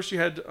 So first you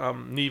had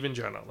Neve and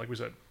Jenna, like we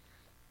said.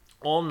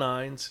 All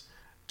nines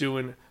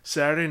doing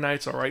Saturday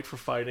Night's All Right for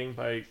Fighting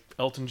by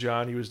Elton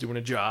John. He was doing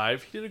a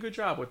jive. He did a good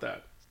job with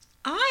that.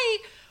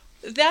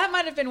 That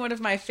might have been one of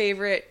my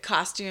favorite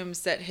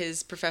costumes that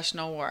his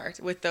professional wore,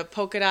 with the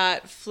polka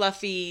dot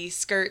fluffy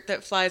skirt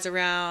that flies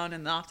around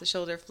and the off the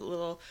shoulder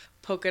little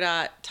polka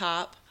dot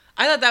top.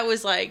 I thought that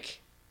was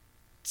like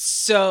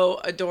so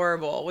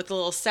adorable with the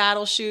little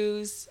saddle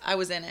shoes. I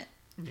was in it.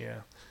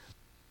 Yeah.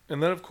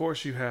 And then of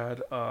course you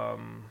had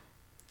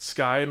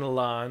Sky and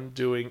Milan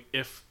doing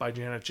If by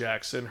Janet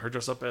Jackson, her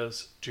dressed up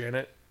as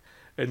Janet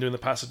and doing the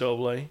Paso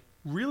Doble.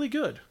 Really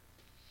good.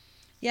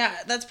 Yeah,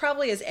 that's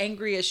probably as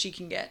angry as she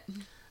can get.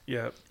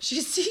 Yeah. She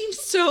seems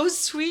so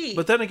sweet.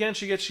 But then again,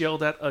 she gets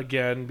yelled at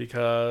again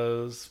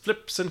because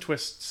flips and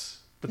twists.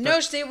 But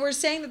they were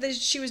saying that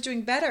she was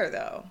doing better,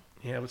 though.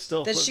 Yeah, but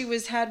still. That she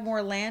had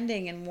more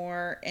landing and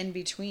more in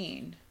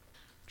between.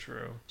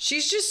 True.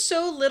 She's just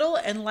so little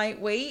and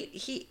lightweight.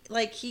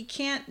 He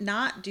can't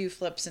not do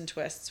flips and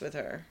twists with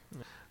her.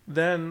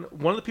 Then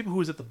one of the people who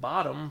was at the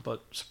bottom,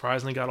 but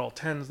surprisingly got all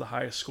 10s, the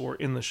highest score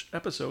in the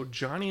episode,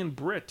 Johnny and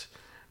Britt,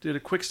 did a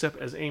quick step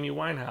as Amy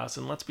Winehouse,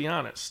 and let's be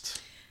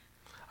honest,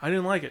 I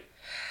didn't like it.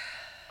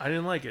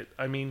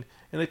 I mean,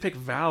 and they picked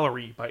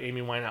Valerie by Amy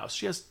Winehouse.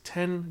 She has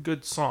 10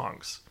 good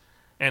songs.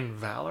 And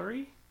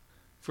Valerie?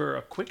 For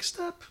a quick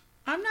step?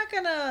 I'm not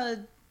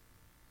gonna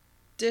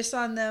diss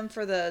on them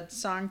for the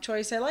song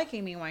choice. I like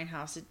Amy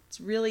Winehouse.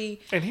 It's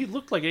really... And he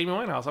looked like Amy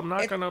Winehouse. I'm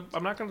not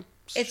gonna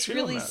It's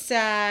really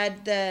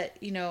sad that,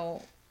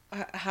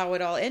 how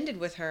it all ended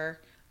with her.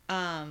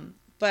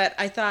 But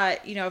I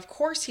thought, of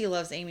course he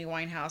loves Amy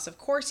Winehouse. Of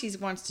course he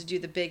wants to do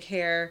the big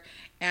hair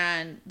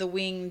and the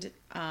winged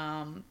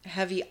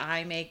heavy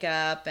eye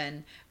makeup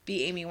and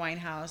be Amy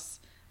Winehouse.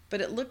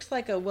 But it looked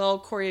like a well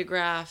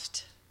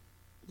choreographed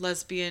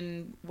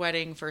lesbian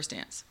wedding first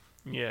dance.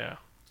 Yeah,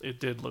 it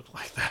did look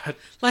like that.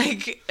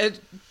 Like it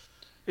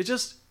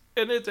just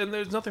and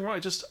there's nothing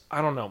wrong.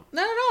 I don't know.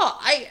 Not at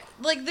all.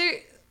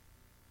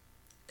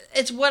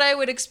 It's what I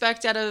would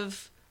expect out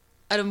of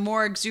a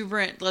more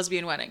exuberant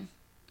lesbian wedding.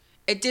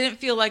 It didn't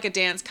feel like a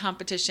dance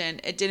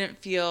competition. It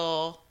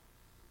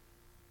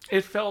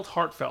felt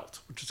heartfelt,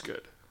 which is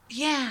good.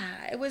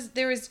 Yeah,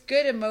 there was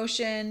good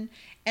emotion,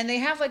 and they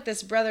have like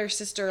this brother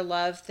sister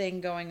love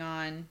thing going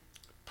on.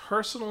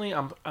 Personally,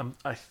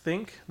 I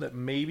think that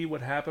maybe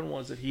what happened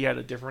was that he had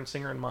a different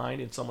singer in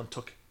mind and someone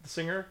took the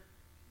singer.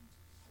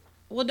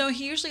 Well, no,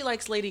 he usually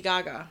likes Lady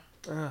Gaga.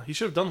 He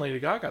should have done Lady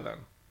Gaga then.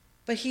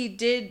 But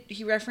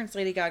he referenced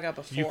Lady Gaga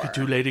before. You could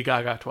do Lady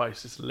Gaga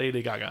twice. It's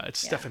Lady Gaga. It's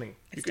Stephanie.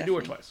 You could do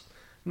her twice.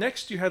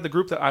 Next, you had the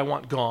group that I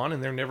want gone,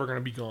 and they're never going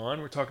to be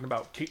gone. We're talking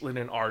about Caitlin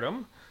and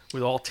Artem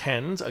with all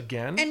 10s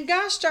again. And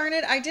gosh darn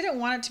it, I didn't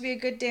want it to be a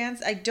good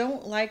dance. I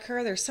don't like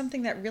her. There's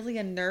something that really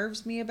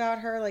unnerves me about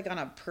her, like on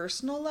a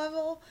personal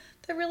level,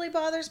 that really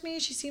bothers me.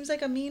 She seems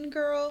like a mean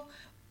girl,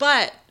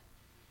 but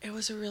it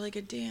was a really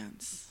good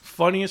dance.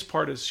 Funniest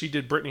part is she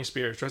did Britney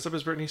Spears, dressed up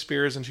as Britney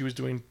Spears, and she was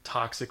doing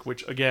Toxic,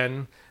 which,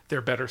 again,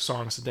 they're better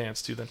songs to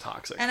dance to than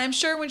Toxic. And I'm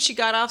sure when she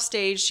got off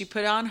stage, she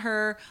put on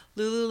her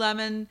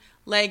Lululemon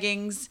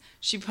leggings,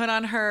 she put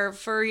on her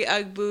furry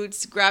Ugg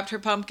boots, grabbed her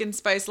pumpkin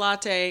spice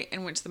latte,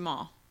 and went to the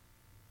mall.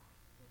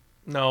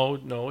 No,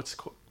 it's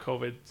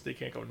COVID. They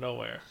can't go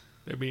nowhere.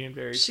 They're being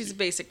very... She's a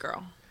basic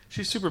girl.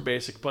 She's super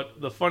basic,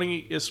 but the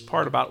funniest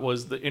part about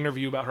was the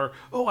interview about her.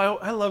 Oh,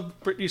 I love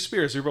Britney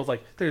Spears. We were both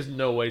like, there's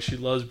no way she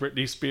loves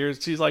Britney Spears.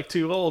 She's like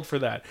too old for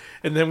that.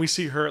 And then we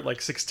see her at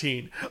like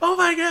 16. Oh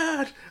my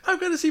God, I'm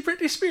going to see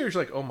Britney Spears.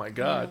 You're like, oh my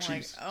God.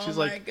 She's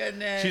my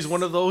goodness. She's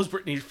one of those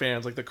Britney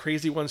fans, like the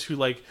crazy ones who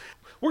like,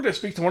 we're going to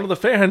speak to one of the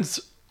fans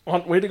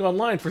waiting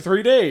online for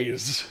 3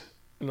 days.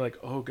 And like,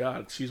 oh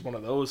God, she's one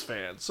of those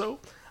fans. So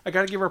I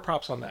got to give her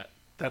props on that.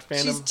 That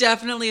fandom. She's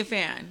definitely a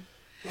fan.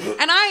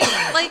 And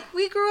I like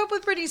we grew up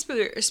with Britney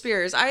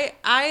Spears.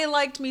 I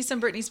liked me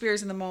some Britney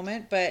Spears in the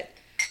moment, but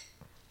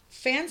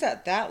fans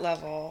at that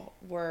level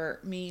were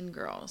mean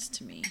girls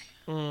to me.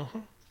 Mm-hmm.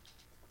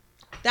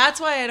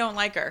 That's why I don't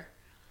like her.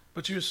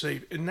 But you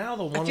say, and now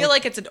the one. I feel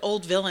like it's an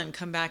old villain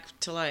come back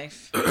to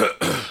life.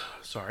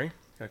 Sorry,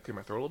 gotta clear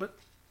my throat a little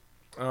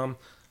bit.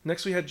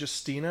 Next we had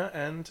Justina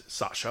and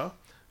Sasha,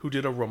 who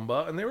did a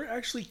Rumba, and they were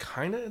actually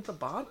kind of at the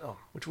bottom,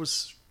 which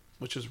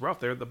is rough.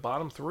 They're at the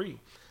bottom 3.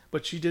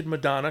 But she did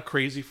Madonna,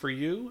 Crazy for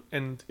You,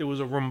 and it was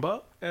a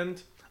Rumba,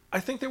 and I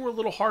think they were a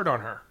little hard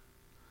on her.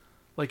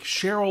 Like,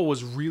 Cheryl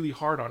was really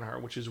hard on her,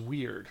 which is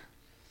weird.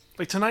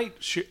 Like, tonight,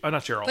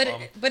 not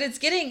Cheryl. But it's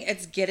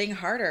getting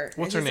harder.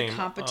 What's her name? It's a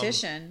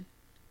competition.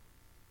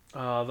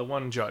 The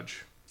one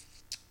judge.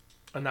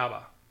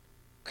 Anaba.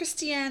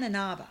 Christiane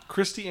Anaba.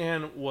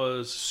 Christiane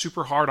was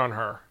super hard on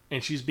her,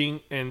 and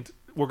and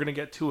we're going to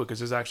get to it, because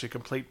there's actually a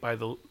complaint by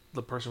the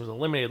person who was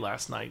eliminated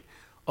last night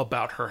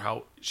about her,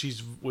 how she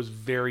was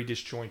very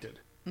disjointed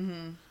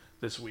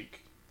this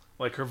week.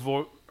 Like, her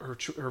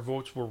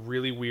votes were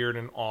really weird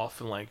and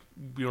off, and like,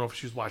 we don't know if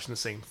she was watching the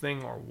same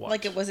thing or what.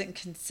 Like, it wasn't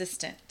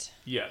consistent.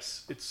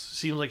 Yes, it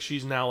seems like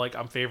she's now like,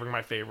 I'm favoring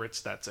my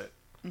favorites, that's it.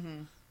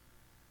 Mm-hmm.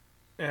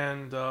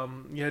 And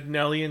you had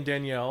Nelly and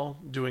Danielle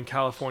doing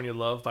California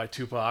Love by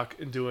Tupac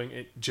and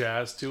doing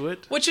jazz to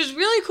it. Which was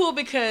really cool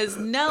because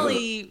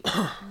Nelly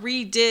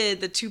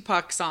redid the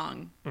Tupac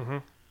song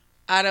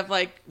out of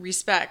like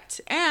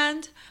respect.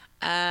 And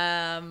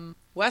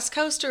West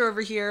Coaster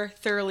over here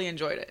thoroughly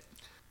enjoyed it.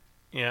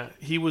 Yeah,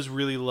 he was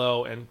really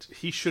low, and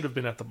he should have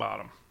been at the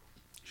bottom.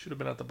 He should have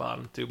been at the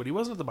bottom too, but he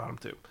wasn't at the bottom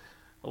too.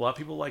 A lot of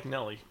people like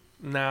Nelly.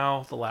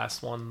 Now, the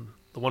last one,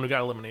 the one who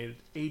got eliminated,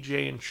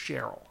 AJ and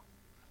Cheryl.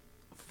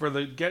 For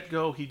the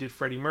get-go, he did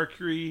Freddie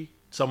Mercury,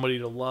 Somebody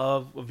to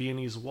Love, a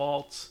Viennese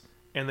Waltz,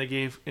 and they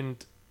gave,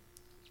 and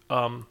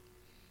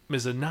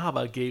Ms.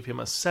 Anaba gave him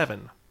a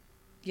 7.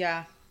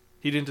 Yeah.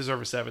 He didn't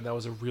deserve a 7. That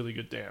was a really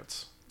good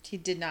dance. He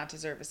did not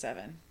deserve a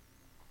 7.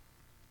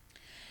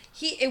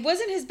 It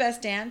wasn't his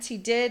best dance. He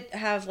did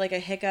have like a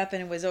hiccup,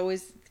 and it was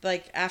always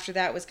like after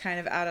that was kind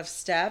of out of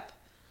step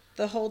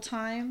the whole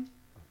time.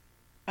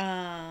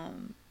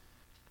 And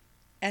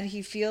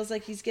he feels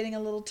like he's getting a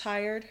little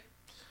tired.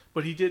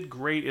 But he did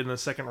great in the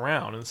second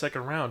round. In the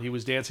second round, he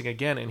was dancing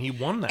again, and he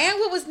won that. And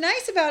what was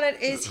nice about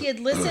it is he had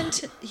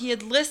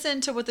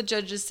listened to what the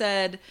judges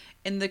said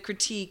in the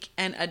critique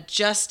and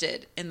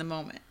adjusted in the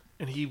moment.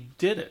 And he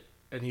did it,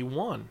 and he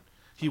won.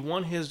 He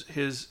won his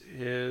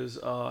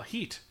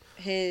heat.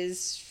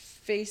 His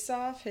face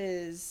off,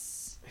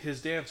 his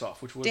dance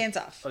off, which was dance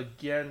off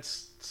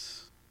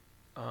against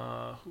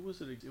who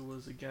was it? It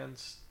was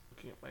against,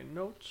 looking at my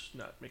notes,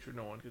 not make sure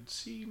no one could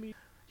see me.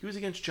 He was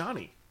against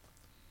Johnny.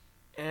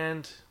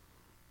 And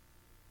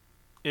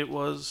it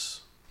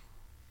was...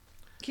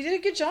 He did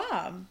a good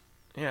job.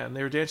 Yeah, and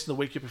they were dancing the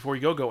Wake You Up Before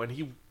You Go, and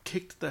he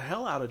kicked the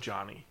hell out of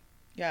Johnny.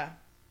 Yeah.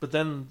 But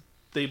then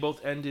they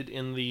both ended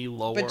in the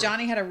lower... But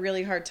Johnny had a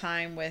really hard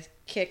time with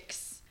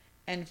kicks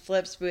and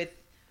flips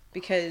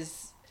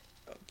because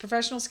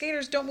professional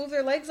skaters don't move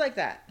their legs like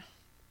that.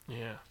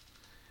 Yeah.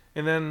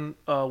 And then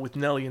with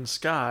Nelly and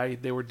Sky,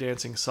 they were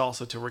dancing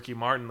salsa to Ricky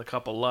Martin, The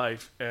Couple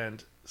Life,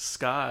 and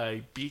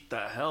Sky beat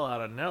the hell out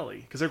of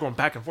Nelly because they're going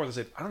back and forth. I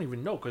said, I don't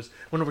even know because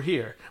went over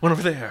here, went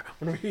over there,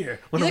 went over here,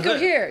 went over there. You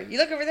look over here, you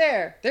look over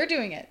there. They're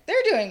doing it.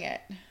 They're doing it.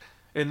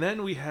 And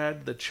then we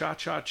had the Cha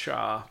Cha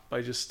Cha by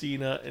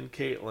Justina and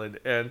Caitlin,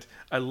 and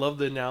I love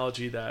the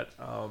analogy that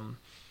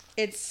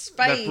it's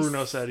spice. That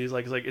Bruno said. He's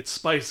like it's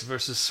spice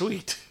versus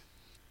sweet,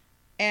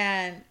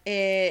 and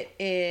it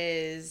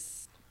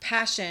is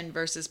passion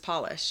versus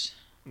polish.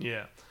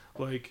 Yeah,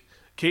 like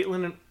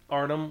Caitlin and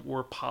Artem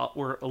were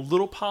a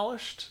little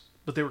polished,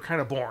 but they were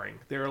kind of boring.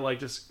 They were like,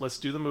 just let's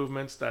do the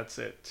movements. That's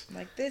it.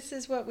 Like, this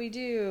is what we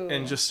do.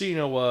 And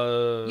Justina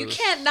was... You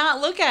can't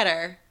not look at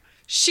her.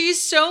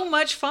 She's so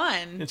much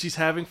fun. And she's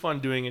having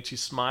fun doing it.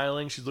 She's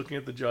smiling. She's looking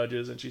at the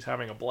judges, and she's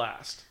having a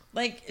blast.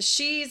 Like,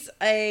 she's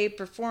a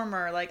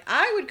performer. Like,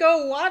 I would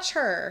go watch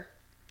her.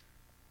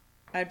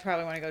 I'd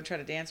probably want to go try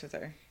to dance with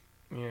her.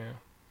 Yeah.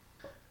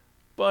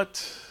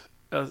 But,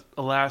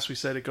 alas, we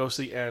said it goes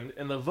to the end.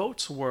 And the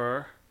votes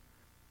were...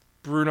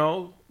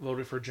 Bruno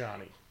voted for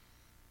Johnny.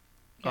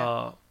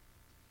 Yeah.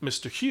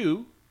 Mr.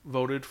 Hugh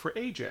voted for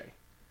AJ.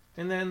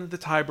 And then the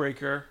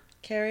tiebreaker...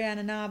 Carrie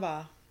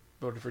Ananaba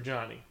voted for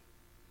Johnny.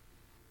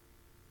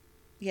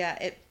 Yeah,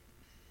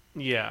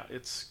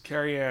 it's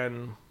Carrie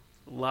Ann.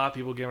 A lot of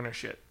people giving her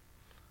shit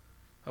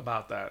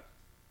about that.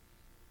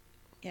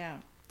 Yeah.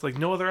 It's like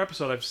no other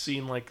episode I've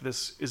seen like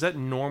this. Is that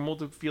normal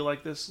to feel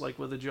like this, like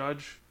with a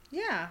judge?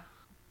 Yeah.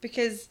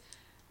 Because...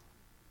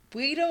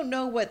 we don't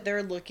know what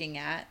they're looking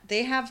at.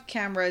 They have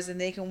cameras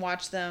and they can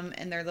watch them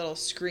in their little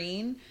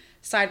screen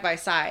side by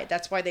side.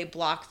 That's why they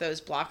block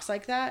those blocks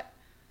like that.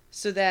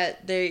 So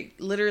that they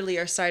literally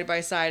are side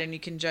by side and you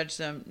can judge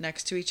them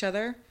next to each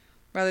other.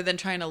 Rather than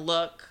trying to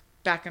look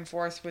back and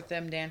forth with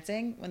them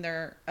dancing when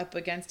they're up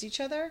against each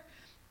other.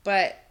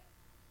 But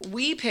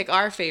we pick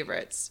our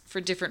favorites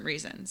for different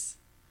reasons.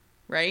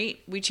 Right?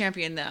 We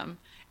champion them.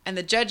 and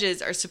the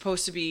judges are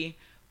supposed to be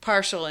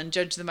partial and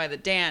judge them by the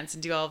dance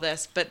and do all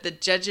this, but the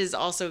judges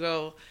also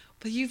go,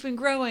 but you've been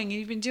growing and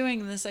you've been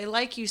doing this. I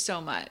like you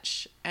so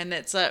much. And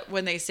it's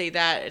when they say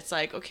that, it's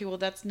like, okay, well,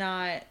 that's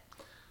not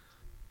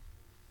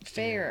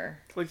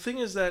fair. Like, the thing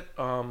is that,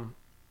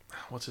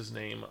 what's his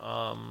name?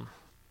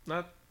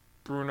 Not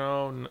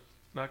Bruno,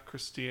 not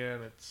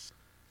Christian, it's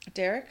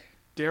Derek?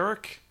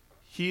 Derek.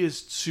 He is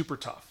super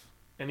tough,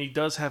 and he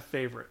does have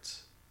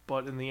favorites,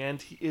 but in the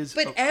end, he is.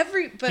 But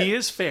he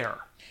is fair.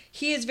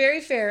 He is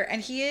very fair,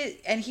 and he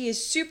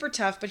is super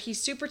tough, but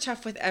he's super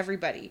tough with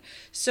everybody.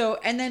 So,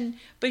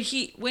 but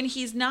when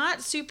he's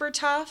not super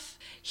tough,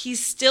 he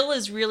still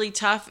is really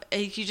tough.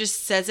 He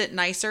just says it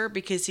nicer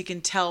because he can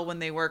tell when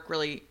they work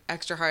really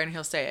extra hard, and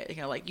he'll say it,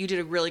 like, you did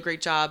a really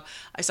great job.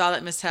 I saw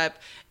that mishap.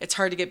 It's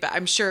hard to get back.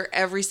 I'm sure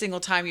every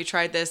single time you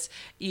tried this,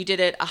 you did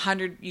it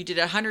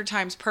 100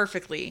 times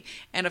perfectly.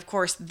 And of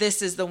course,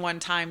 this is the one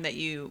time that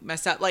you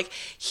messed up. Like,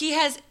 he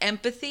has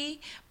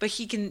empathy, but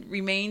he can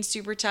remain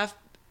super tough.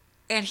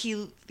 And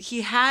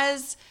he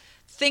has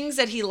things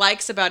that he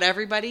likes about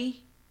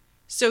everybody.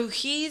 So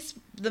he's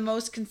the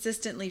most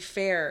consistently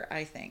fair,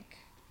 I think.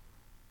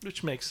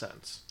 Which makes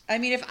sense. I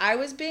mean, if I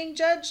was being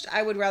judged,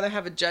 I would rather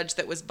have a judge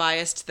that was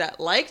biased that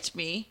liked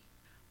me.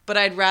 But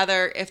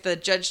if the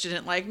judge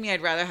didn't like me,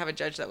 I'd rather have a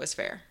judge that was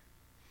fair.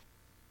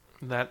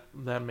 That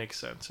makes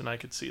sense, and I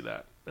could see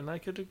that. And I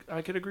could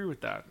agree with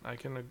that. I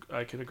can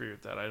agree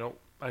with that.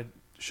 I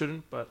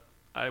shouldn't, but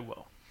I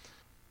will.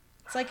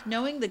 It's like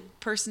knowing the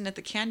person at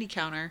the candy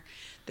counter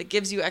that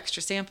gives you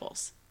extra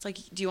samples. It's like,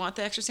 do you want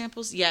the extra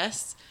samples?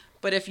 Yes.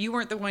 But if you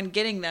weren't the one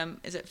getting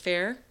them, is it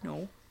fair?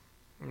 No.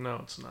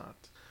 No, it's not.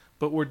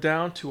 But we're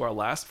down to our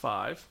last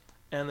 5,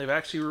 and they've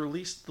actually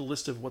released the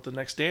list of what the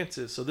next dance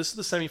is. So this is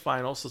the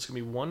semifinals, so it's going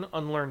to be one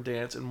unlearned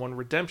dance and one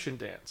redemption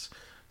dance.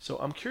 So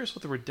I'm curious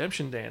what the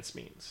redemption dance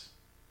means.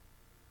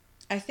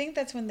 I think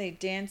that's when they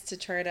dance to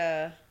try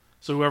to...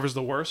 So whoever's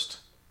the worst?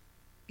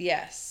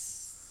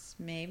 Yes.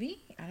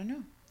 Maybe? I don't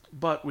know.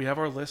 But we have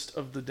our list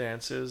of the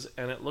dances,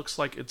 and it looks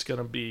like it's going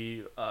to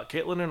be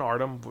Caitlin and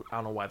Artem. I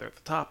don't know why they're at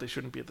the top. They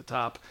shouldn't be at the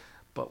top,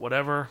 but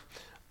whatever.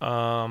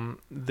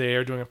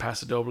 They're doing a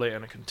Paso Doble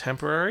and a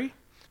contemporary.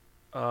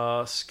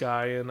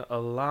 Sky and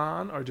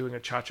Alan are doing a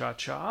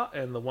cha-cha-cha,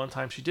 and the one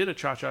time she did a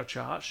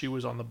cha-cha-cha, she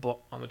was on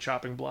the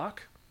chopping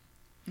block.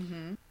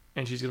 Mm-hmm.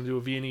 And she's going to do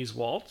a Viennese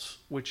waltz,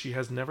 which she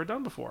has never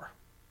done before.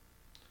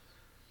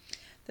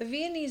 The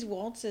Viennese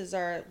waltzes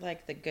are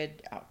like the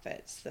good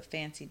outfits, the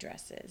fancy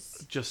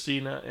dresses.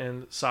 Justina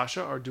and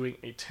Sasha are doing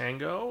a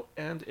tango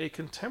and a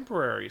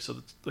contemporary. So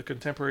the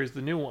contemporary is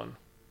the new one.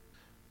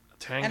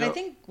 Tango. And I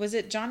think, was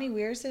it Johnny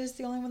Weirs that is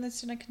the only one that's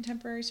done a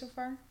contemporary so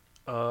far?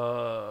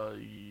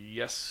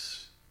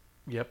 Yes.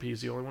 Yep,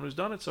 he's the only one who's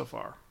done it so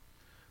far.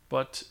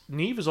 But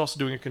Neve is also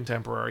doing a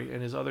contemporary,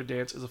 and his other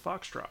dance is a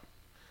foxtrot.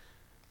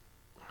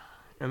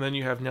 And then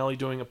you have Nelly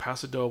doing a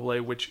Paso Doble,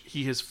 which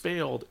he has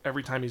failed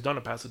every time he's done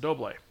a Paso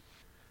Doble.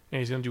 And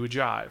he's going to do a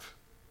jive.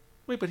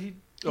 Wait, but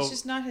It's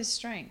just not his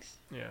strength.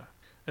 Yeah.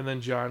 And then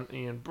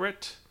Johnny and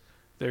Britt,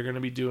 they're going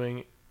to be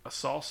doing a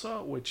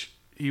salsa, which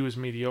he was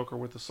mediocre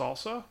with the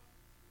salsa.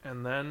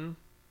 And then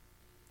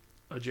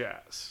a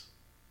jazz.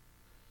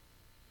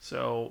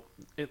 So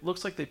it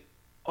looks like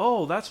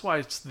that's why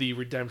it's the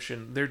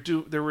redemption.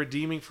 They're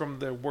redeeming from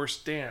their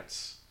worst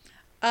dance.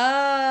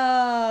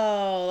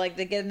 Oh, like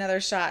they get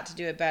another shot to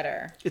do it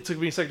better. It took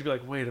me a second to be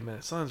like, wait a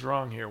minute, something's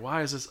wrong here.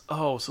 Why is this?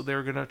 Oh, so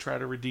they're going to try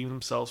to redeem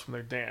themselves from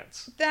their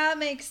dance. That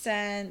makes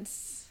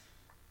sense.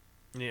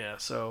 Yeah,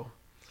 so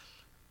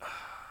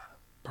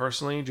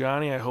personally,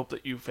 Johnny, I hope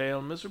that you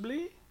fail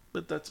miserably,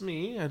 but that's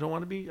me. I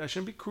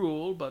shouldn't be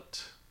cruel,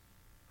 but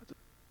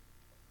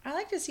I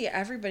like to see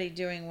everybody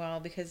doing well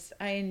because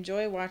I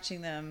enjoy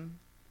watching them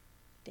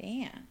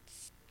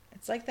dance.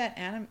 It's like that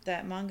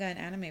manga and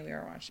anime we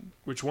were watching.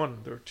 Which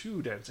one? There are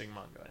 2 dancing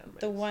manga animes.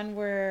 The one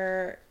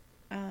where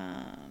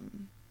I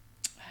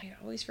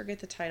always forget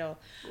the title.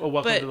 Oh,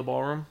 Welcome to the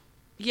Ballroom?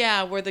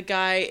 Yeah, where the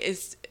guy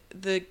is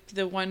the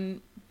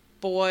one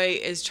boy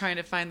is trying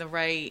to find the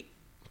right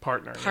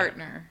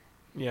partner.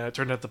 Yeah, it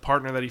turned out the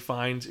partner that he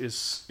finds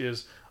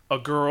is a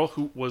girl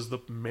who was the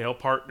male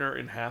partner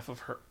in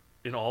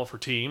all of her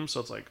team. So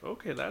it's like,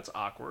 okay, that's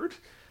awkward.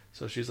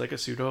 So she's like a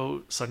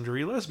pseudo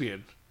sundry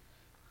lesbian.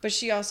 But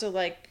she also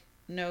like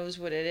knows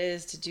what it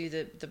is to do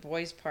the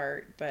boy's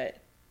part, but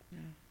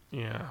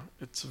yeah,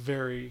 it's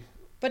very.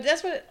 But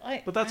that's what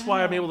But that's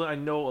why I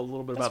know a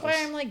little bit about this. That's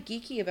why I'm like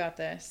geeky about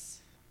this.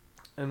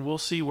 And we'll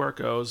see where it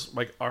goes.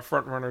 Like our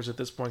front runners at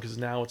this point, because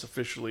now it's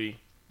officially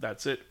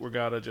that's it. We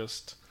gotta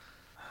just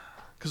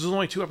because there's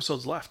only 2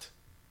 episodes left.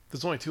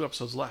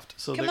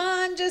 So come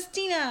on,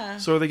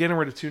 Justina. So are they getting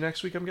rid of 2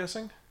 next week? I'm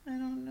guessing. I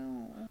don't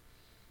know.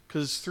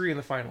 Because it's 3 in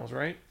the finals,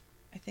 right?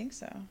 I think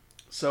so.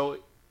 So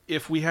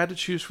if we had to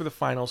choose for the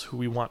finals who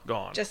we want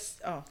gone.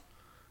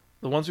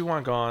 The ones we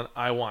want gone,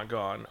 I want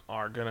gone,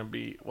 are going to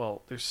be,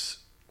 well, there's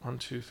 1,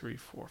 2, 3,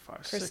 4, 5,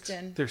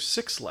 Kristen. 6. There's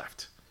 6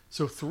 left.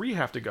 So 3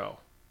 have to go.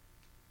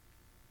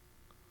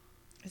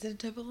 Is it a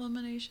double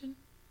elimination?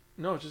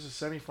 No, it's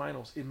just a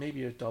semifinals. It may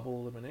be a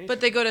double elimination. But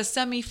they go to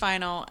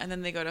semifinal and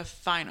then they go to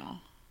final.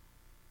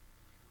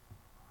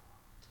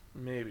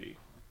 Maybe.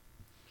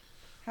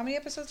 How many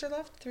episodes are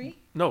left? 3?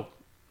 No,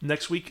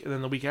 next week and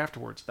then the week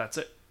afterwards. That's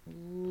it.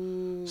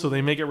 Ooh. So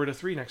they may get rid of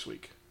 3 next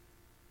week.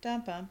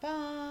 Dum, bum,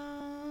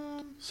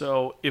 bum.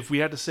 So if we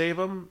had to save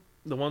them,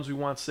 the ones we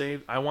want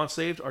saved, I want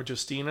saved, are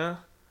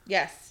Justina,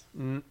 Yes.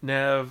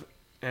 Nev,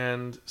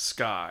 and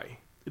Sky.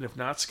 And if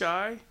not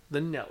Sky,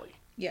 then Nelly.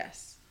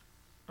 Yes.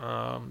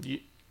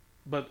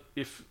 But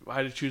if I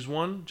had to choose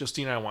one,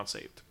 Justina I want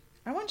saved.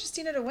 I want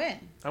Justina to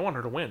win. I want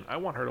her to win.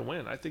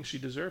 I think she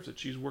deserves it.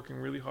 She's working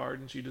really hard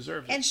and she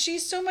deserves it. And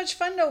she's so much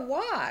fun to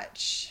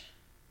watch.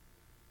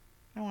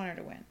 I want her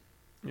to win.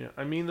 Yeah,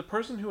 I mean, the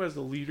person who has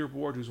the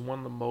leaderboard who's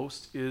won the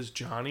most is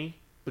Johnny,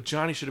 but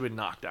Johnny should have been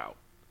knocked out.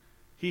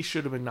 He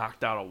should have been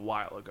knocked out a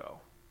while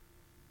ago.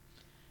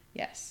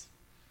 Yes.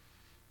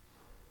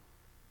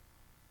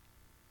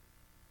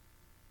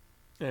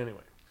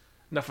 Anyway,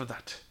 enough of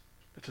that.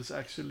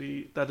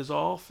 That is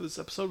all for this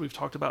episode. We've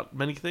talked about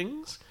many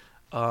things.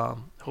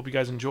 Hope you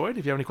guys enjoyed.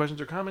 If you have any questions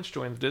or comments,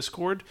 join the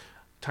Discord,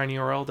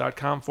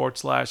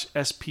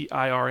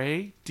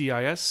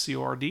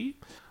 tinyurl.com/SPIRADISCORD.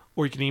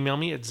 Or you can email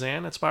me at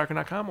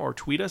zan@spiraken.com or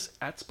tweet us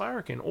at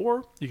Spiraken.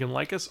 Or you can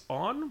like us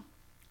on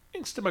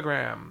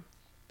Instagram.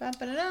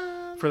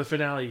 Ba-ba-da-dum. For the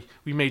finale,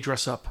 we may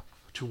dress up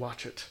to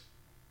watch it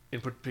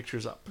and put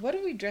pictures up. What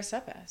do we dress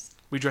up as?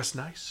 We dress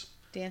nice.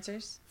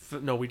 Dancers?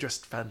 No, we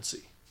dressed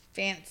fancy.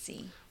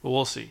 Fancy. Well,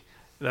 we'll see.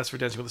 That's for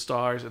Dancing with the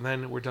Stars, and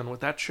then we're done with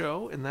that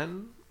show, and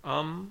then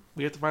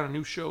we have to find a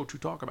new show to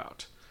talk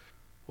about.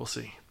 We'll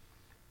see.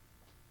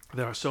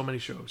 There are so many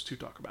shows to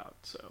talk about,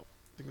 so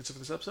I think that's it for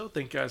this episode.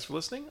 Thank you guys for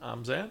listening.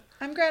 I'm Zan.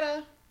 I'm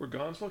Greta. We're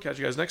gone, so we'll catch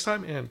you guys next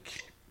time, and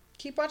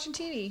Keep watching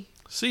TV.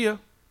 see ya.